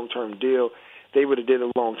worth a long-term deal, they would have did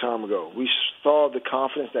it a long time ago. We saw the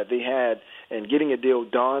confidence that they had in getting a deal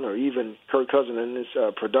done, or even Kirk Cousins in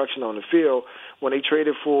his production on the field when they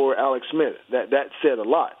traded for Alex Smith. That said a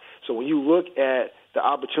lot. So when you look at the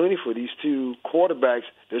opportunity for these two quarterbacks,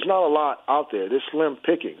 there's not a lot out there. There's slim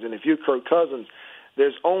pickings. And if you're Kirk Cousins,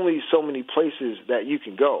 there's only so many places that you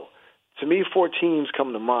can go. To me, 4 teams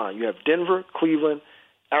come to mind. You have Denver, Cleveland,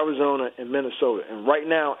 Arizona, and Minnesota. And right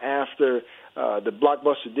now, after the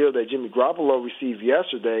blockbuster deal that Jimmy Garoppolo received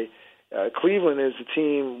yesterday, Cleveland is the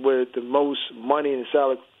team with the most money in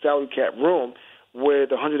the salary cap room with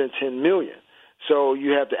 $110 million. So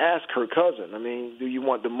you have to ask Kirk Cousins, do you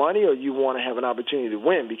want the money or you want to have an opportunity to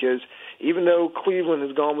win? Because even though Cleveland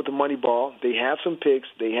has gone with the money ball, they have some picks,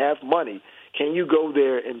 they have money, can you go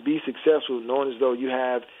there and be successful knowing as though you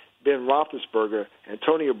have Ben Roethlisberger,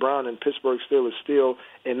 Antonio Brown, and Pittsburgh Steelers still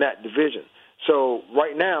in that division? So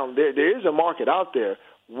right now, there is a market out there.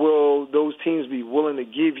 Will those teams be willing to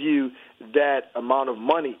give you that amount of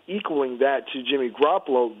money equaling that to Jimmy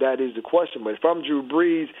Garoppolo? That is the question. But if I'm Drew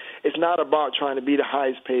Brees, it's not about trying to be the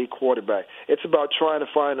highest paid quarterback. It's about trying to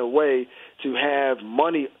find a way to have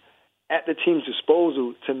money at the team's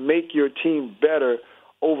disposal to make your team better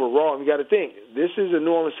overall. And you got to think, this is a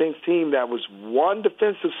New Orleans Saints team that was one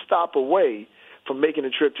defensive stop away from making a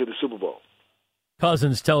trip to the Super Bowl.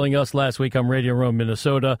 Cousins telling us last week on Radio Row,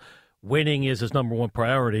 Minnesota, winning is his number one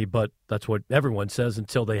priority, but that's what everyone says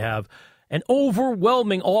until they have an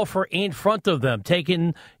overwhelming offer in front of them,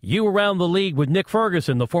 taking you around the league with Nick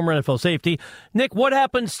Ferguson, the former NFL safety. Nick, what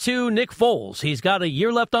happens to Nick Foles? He's got a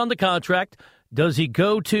year left on the contract. Does he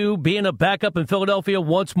go to being a backup in Philadelphia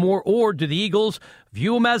once more, or do the Eagles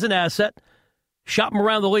view him as an asset, shop him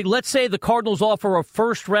around the league? Let's say the Cardinals offer a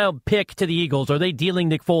first-round pick to the Eagles. Are they dealing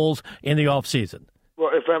Nick Foles in the offseason?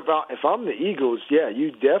 Well, if I'm the Eagles, yeah,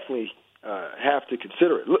 you definitely have to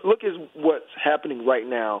consider it. Look at what's happening right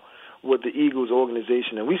now with the Eagles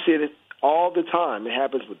organization, and we see it all the time. It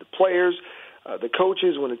happens with the players, the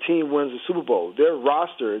coaches. When a team wins the Super Bowl, their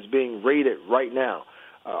roster is being rated right now.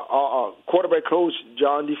 Our quarterback coach,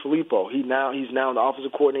 John DeFilippo, he's now the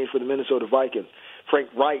offensive coordinator for the Minnesota Vikings. Frank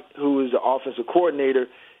Wright, who is the offensive coordinator,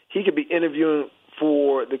 he could be interviewing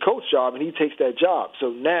for the coach job, and he takes that job. So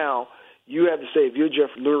now you have to say, if you're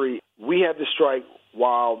Jeff Lurie, we have to strike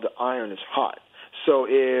while the iron is hot. So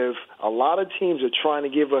if a lot of teams are trying to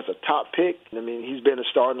give us a top pick, I mean, he's been a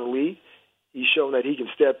star in the league. He's shown that he can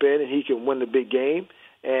step in and he can win the big game.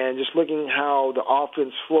 And just looking how the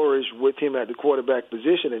offense flourished with him at the quarterback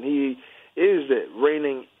position, and he is the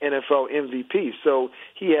reigning NFL MVP. So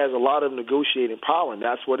he has a lot of negotiating power, and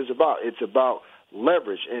that's what it's about. It's about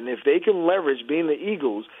leverage. And if they can leverage, being the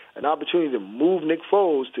Eagles, an opportunity to move Nick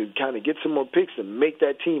Foles to kind of get some more picks and make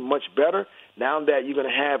that team much better, now that you're going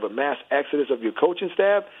to have a mass exodus of your coaching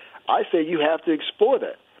staff, I say you have to explore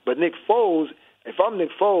that. But Nick Foles, if I'm Nick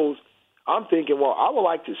Foles, I'm thinking, well, I would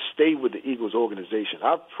like to stay with the Eagles organization.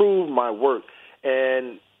 I've proved my work.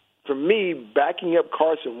 And for me, backing up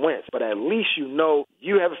Carson Wentz, but at least you know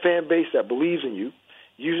you have a fan base that believes in you.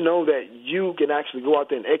 You know that you can actually go out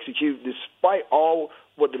there and execute despite all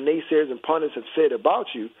what the naysayers and pundits have said about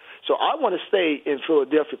you. So I want to stay in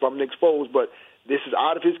Philadelphia if I'm Nick Foles, but this is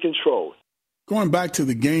out of his control. Going back to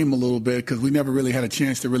the game a little bit, because we never really had a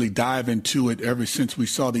chance to really dive into it ever since we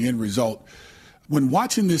saw the end result. When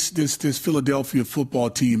watching this Philadelphia football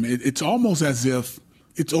team, it's almost as if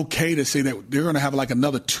it's okay to say that they're going to have like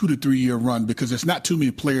another 2 to 3 year run, because there's not too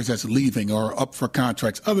many players that's leaving or up for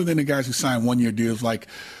contracts other than the guys who signed 1 year deals, like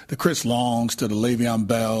the Chris Longs to the Le'Veon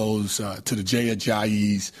Bells to the Jay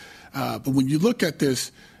Ajayis. But when you look at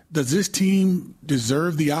this, does this team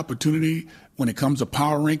deserve the opportunity when it comes to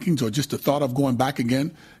power rankings, or just the thought of going back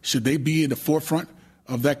again? Should they be in the forefront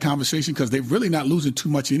of that conversation? Because they're really not losing too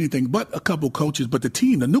much of anything but a couple coaches, but the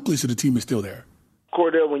team, the nucleus of the team is still there.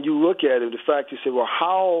 Cordell, when you look at it, the fact you say, well,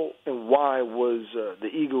 how and why was the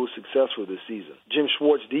Eagles successful this season? Jim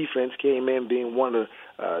Schwartz's defense came in being one of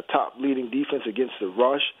the top leading defense against the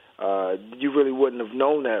rush. You really wouldn't have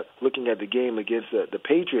known that looking at the game against the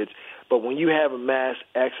Patriots. But when you have a mass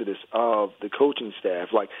exodus of the coaching staff,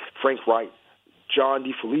 like Frank Wright, John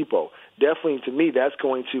DeFilippo, definitely to me that's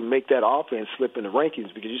going to make that offense slip in the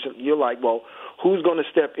rankings, because you're like, well, who's going to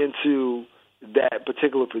step into that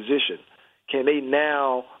particular position? Can they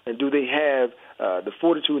now, and do they have the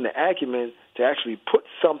fortitude and the acumen to actually put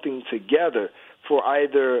something together for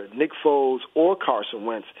either Nick Foles or Carson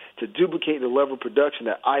Wentz to duplicate the level of production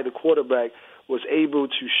that either quarterback was able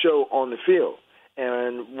to show on the field?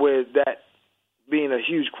 And with that being a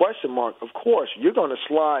huge question mark, of course, you're going to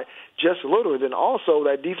slide just a little. And then also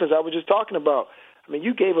that defense I was just talking about. I mean,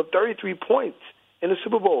 you gave up 33 points in the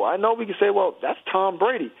Super Bowl. I know we can say, well, that's Tom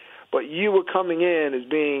Brady. But you were coming in as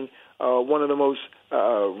being one of the most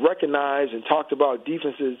recognized and talked about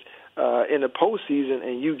defenses in the postseason,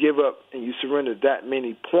 and you give up and you surrender that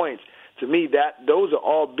many points. To me, those are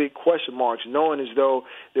all big question marks, knowing as though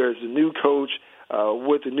there's a new coach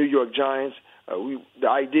with the New York Giants. The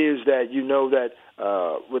idea is that you know that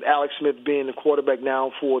with Alex Smith being the quarterback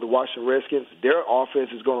now for the Washington Redskins, their offense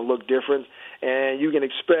is going to look different, and you can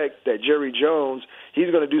expect that Jerry Jones, he's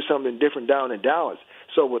going to do something different down in Dallas.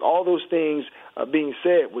 So with all those things being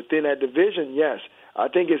said within that division, yes, I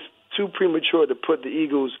think it's too premature to put the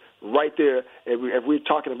Eagles right there if we're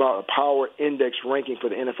talking about a power index ranking for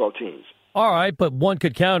the NFL teams. All right, but one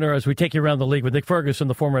could counter as we take you around the league with Nick Ferguson,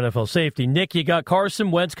 the former NFL safety. Nick, you got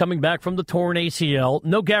Carson Wentz coming back from the torn ACL.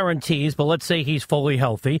 No guarantees, but let's say he's fully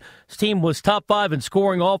healthy. His team was top 5 in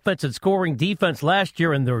scoring offense and scoring defense last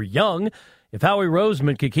year, and they're young. If Howie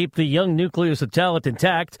Roseman could keep the young nucleus of talent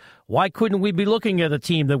intact, why couldn't we be looking at a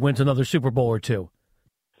team that wins another Super Bowl or two?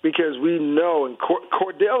 Because we know, and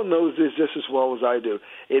Cordell knows this just as well as I do,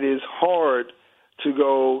 it is hard to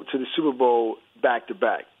go to the Super Bowl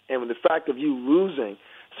back-to-back. And with the fact of you losing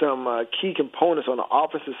some key components on the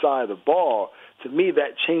offensive side of the ball, to me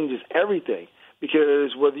that changes everything.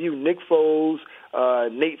 Because whether you Nick Foles,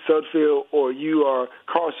 Nate Sudfeld, or you are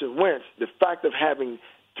Carson Wentz, the fact of having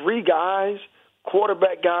 3 guys,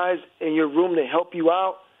 quarterback guys, in your room to help you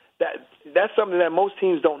out, that's something that most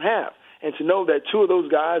teams don't have. and to know that two of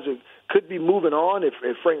those guys could be moving on if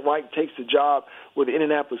Frank Reich takes the job with the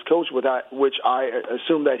Indianapolis coach, which I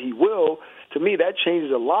assume that he will. To me, that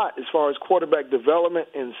changes a lot as far as quarterback development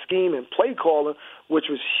and scheme and play calling, which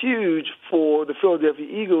was huge for the Philadelphia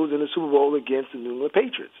Eagles in the Super Bowl against the New England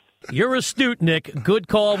Patriots. You're astute, Nick. Good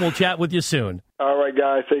call. We'll chat with you soon. All right,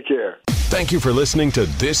 guys. Take care. Thank you for listening to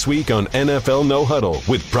This Week on NFL No Huddle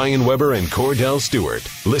with Brian Weber and Cordell Stewart.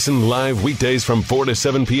 Listen live weekdays from 4 to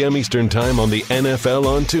 7 p.m. Eastern Time on the NFL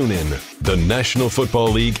on TuneIn. The National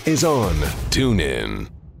Football League is on TuneIn.